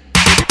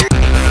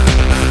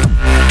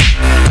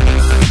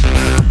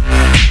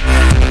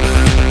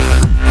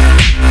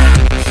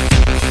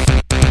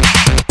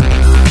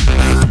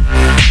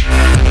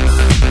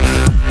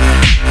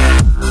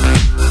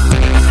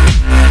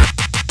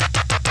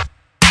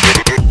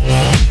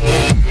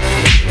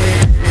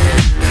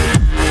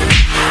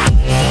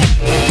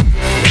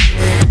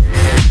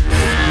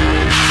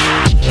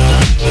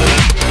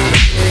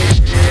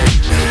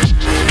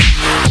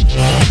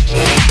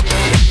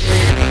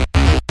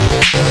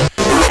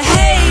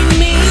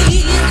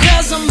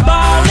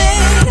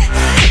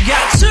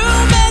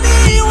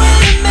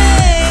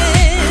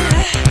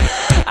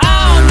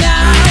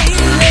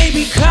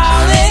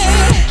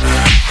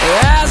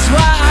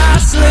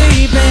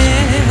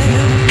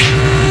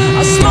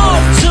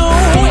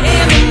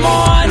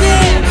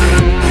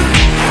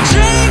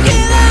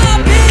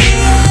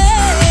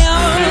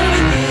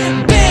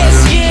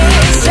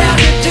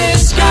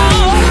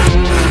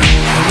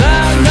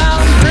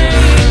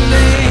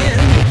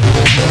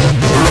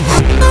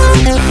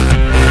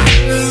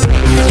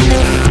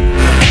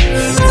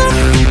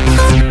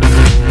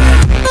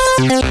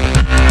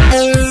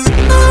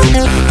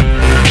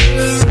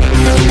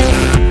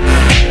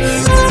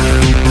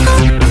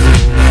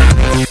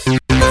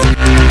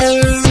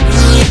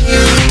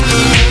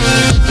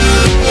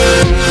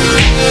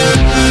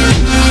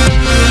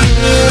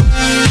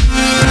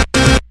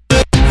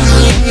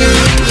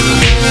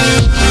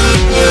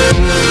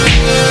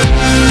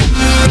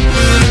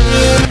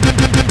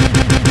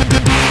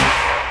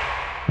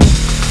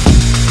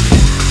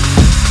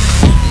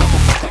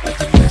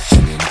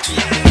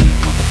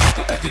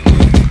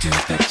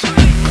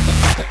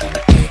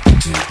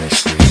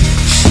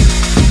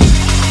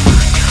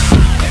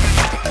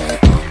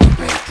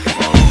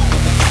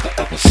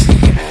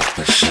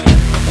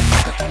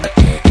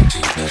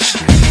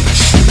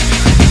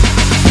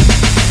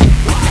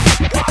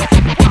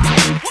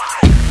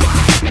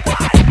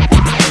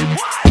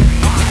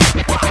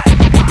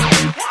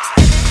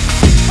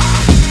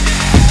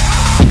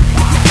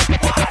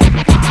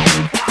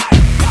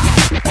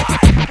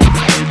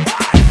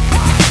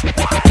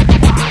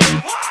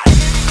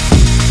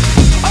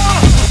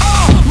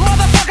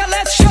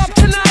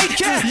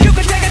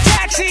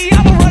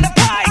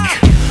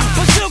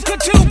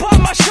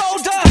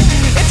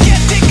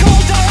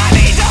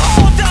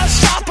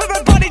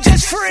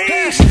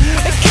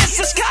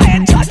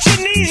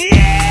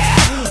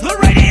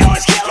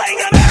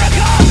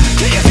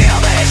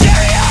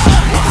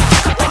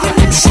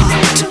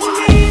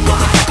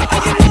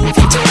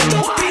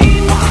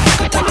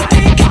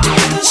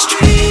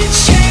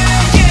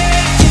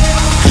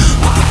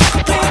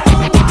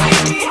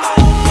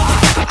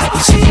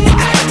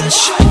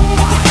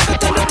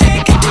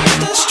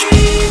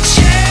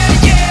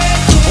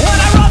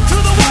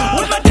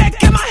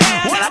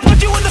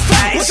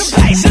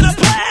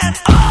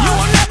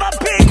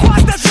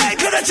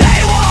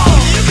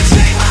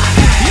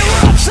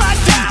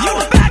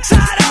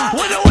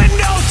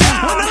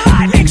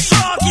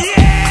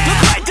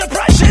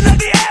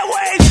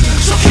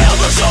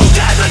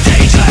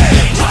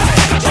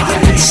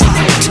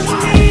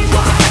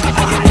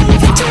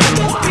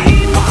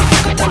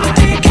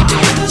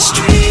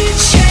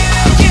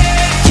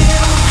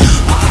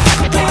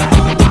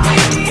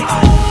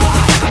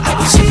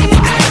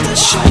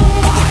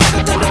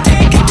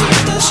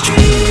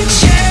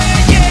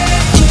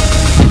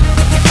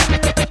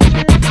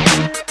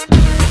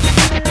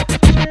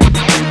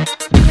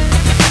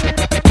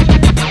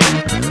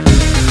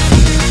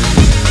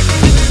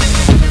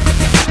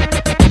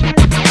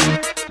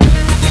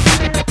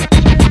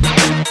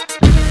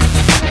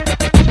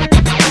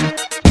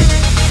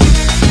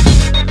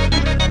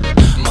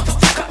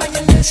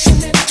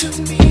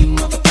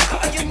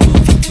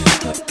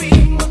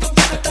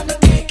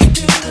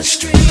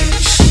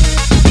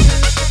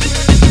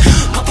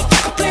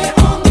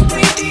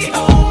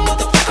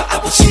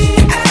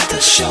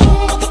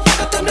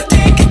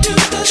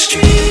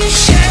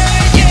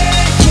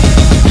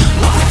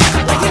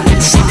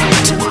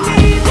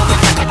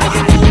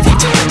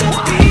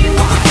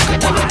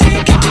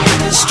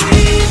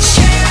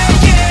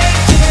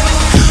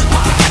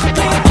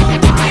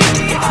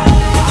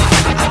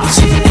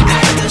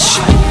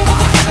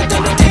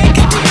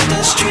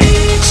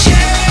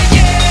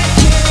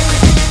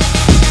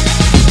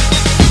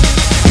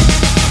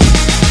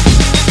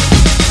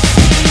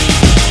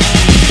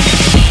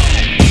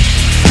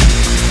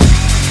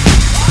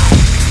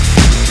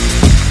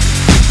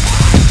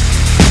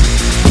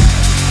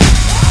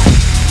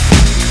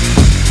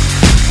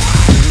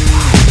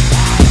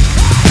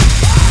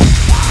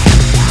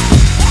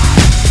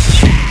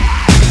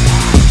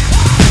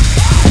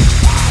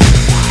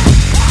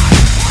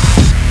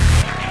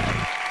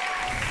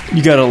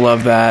 You gotta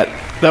love that.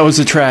 That was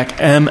the track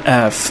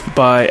MF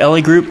by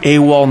LA group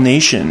AWOL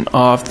Nation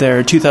off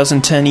their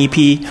 2010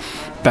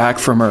 EP Back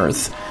from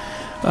Earth.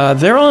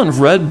 They're on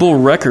Red Bull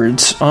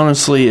Records.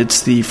 Honestly,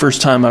 it's the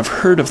first time I've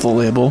heard of the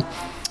label.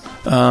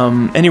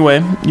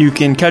 Anyway, you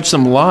can catch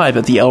them live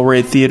at the El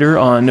Rey Theater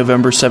on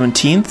November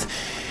 17th.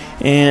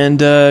 And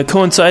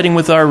coinciding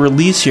with our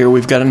release here,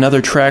 we've got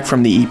another track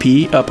from the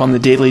EP up on the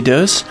Daily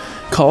Dose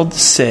called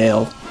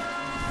Sail.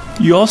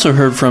 You also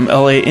heard from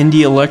LA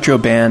indie electro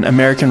band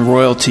American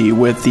Royalty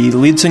with the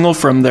lead single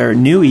from their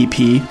new EP,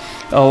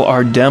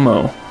 LR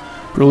Demo,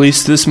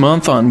 released this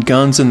month on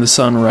Guns in the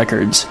Sun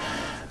Records.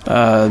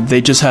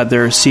 They just had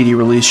their CD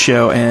release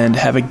show and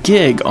have a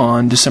gig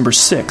on December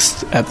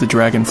 6th at the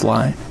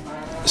Dragonfly.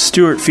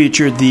 Stewart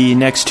featured the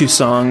next two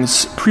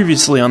songs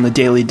previously on the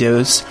Daily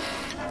Dose.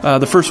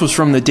 The first was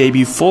from the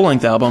debut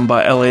full-length album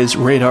by LA's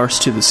Radars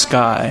to the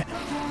Sky.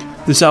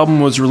 This album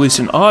was released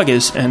in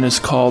August and is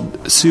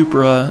called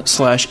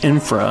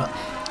Supra/Infra,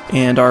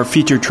 and our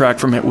featured track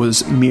from it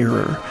was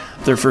Mirror,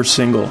 their first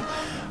single.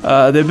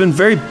 They've been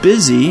very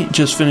busy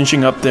just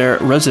finishing up their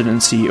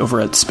residency over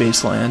at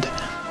Spaceland.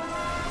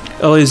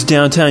 LA's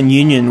Downtown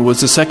Union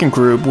was the second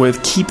group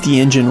with Keep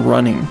the Engine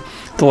Running,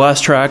 the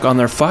last track on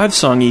their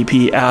 5-song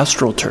EP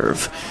Astral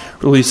Turf,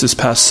 released this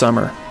past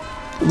summer.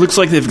 It looks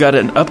like they've got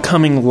an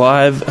upcoming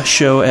live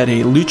show at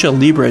a Lucha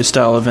Libre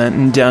style event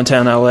in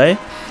downtown LA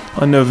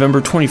on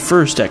November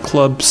 21st at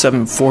Club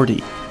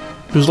 740.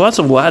 There's lots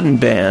of Latin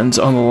bands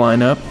on the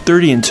lineup,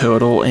 30 in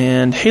total,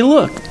 and hey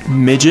look,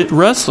 midget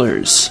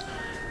wrestlers.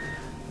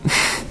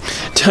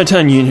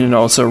 Downtown Union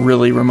also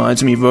really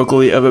reminds me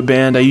vocally of a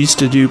band I used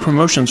to do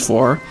promotions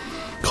for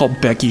called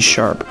Becky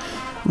Sharp.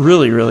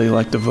 Really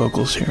like the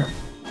vocals here.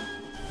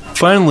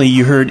 Finally,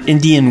 you heard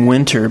Indian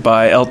Winter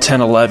by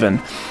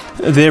L1011.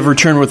 They have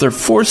returned with their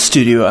 4th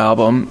studio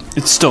album,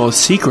 It's Still a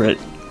Secret,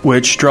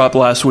 which dropped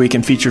last week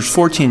and features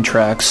 14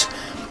 tracks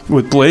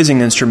with blazing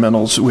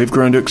instrumentals we've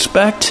grown to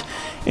expect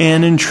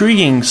and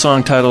intriguing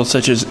song titles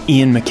such as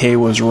Ian MacKaye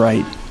Was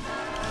Right.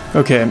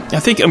 Okay,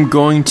 I think I'm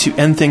going to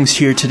end things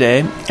here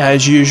today.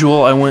 As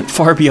usual, I went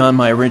far beyond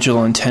my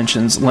original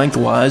intentions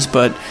lengthwise,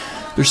 but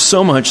there's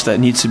so much that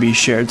needs to be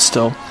shared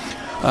still.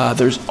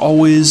 There's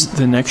always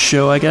the next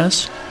show, I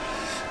guess.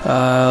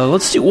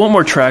 Let's do one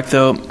more track,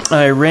 though.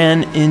 I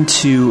ran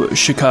into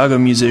Chicago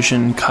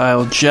musician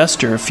Kyle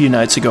Jester a few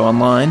nights ago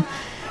online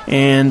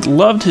and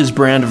loved his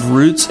brand of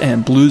roots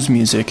and blues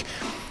music,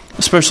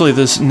 especially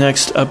this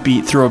next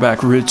upbeat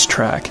throwback roots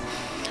track.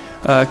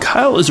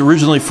 Kyle is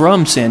originally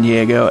from San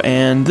Diego,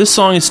 and this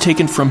song is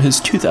taken from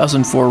his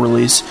 2004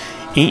 release,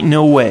 Ain't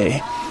No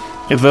Way,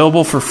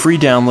 available for free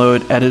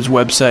download at his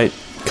website,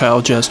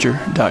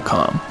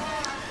 kylejester.com.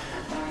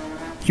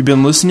 You've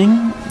been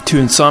listening to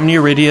Insomnia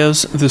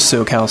Radio's The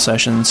SoCal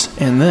Sessions,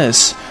 and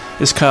this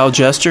is Kyle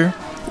Jester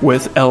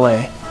with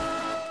LA.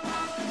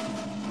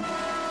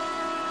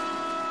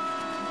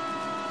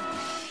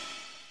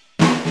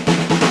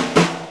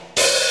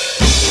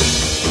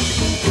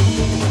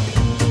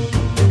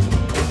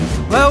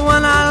 Well,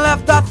 when I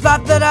left, I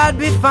thought that I'd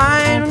be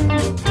fine,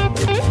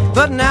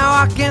 but now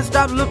I can't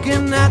stop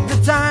looking at the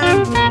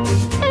time.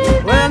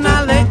 Well,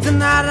 not late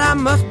tonight, I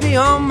must be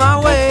on my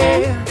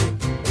way.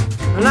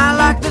 And I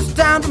like this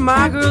town to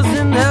my girls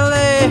in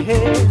LA.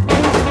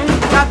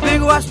 Got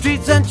big wide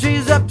streets and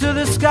trees up to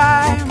the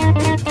sky,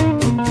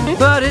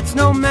 but it's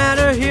no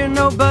matter here,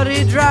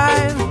 nobody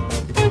drive.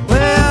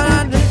 Well,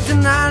 not late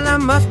tonight, I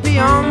must be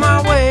on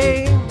my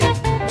way.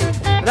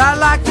 But I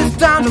like this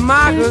town to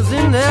my girls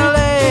in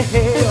LA.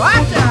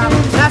 Watch out!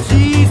 Now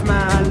she's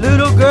my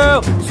little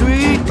girl,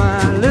 sweet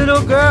my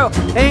little girl.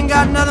 Ain't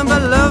got nothing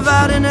but love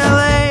out in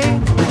LA.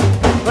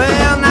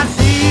 Well, now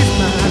she's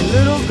my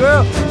little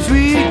girl,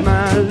 sweet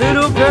my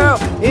little girl,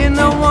 in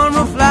the one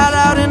room flat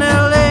out in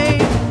LA.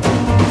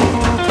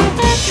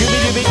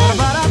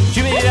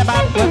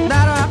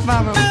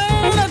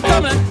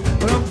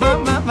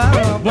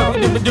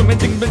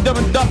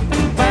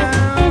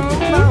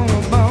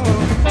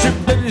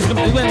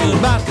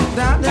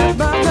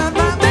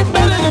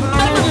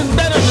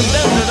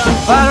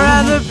 I'd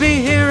rather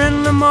be here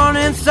in the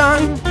morning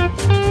sun,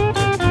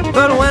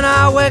 but when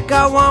I wake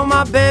I want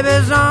my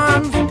baby's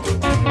arms.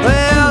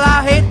 Well,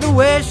 I hate the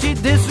way she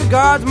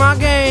disregards my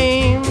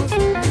games,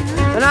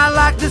 and I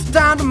like this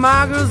town to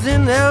my girls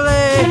in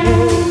LA.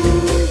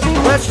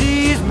 Well,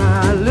 she's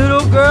my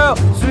little girl,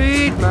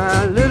 sweet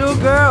my little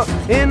girl,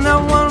 in the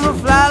one room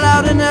flat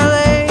out in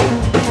LA.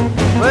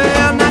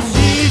 Well, now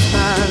she's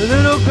my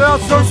little girl,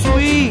 so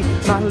sweet,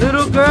 my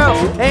little girl,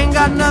 ain't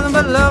got nothing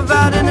but love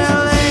out in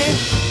LA.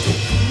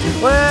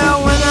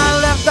 Well, when I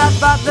left I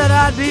thought that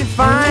I'd be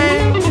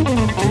fine,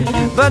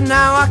 but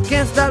now I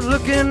can't stop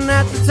looking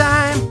at the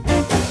time.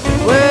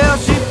 Well,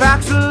 she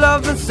packs her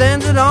love and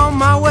sends it on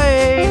my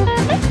way.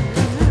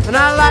 And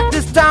I like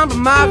this town to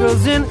my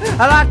girls in,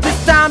 I like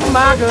this town to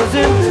my girls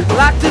in, I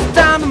like this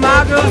town to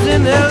my girls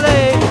in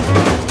LA.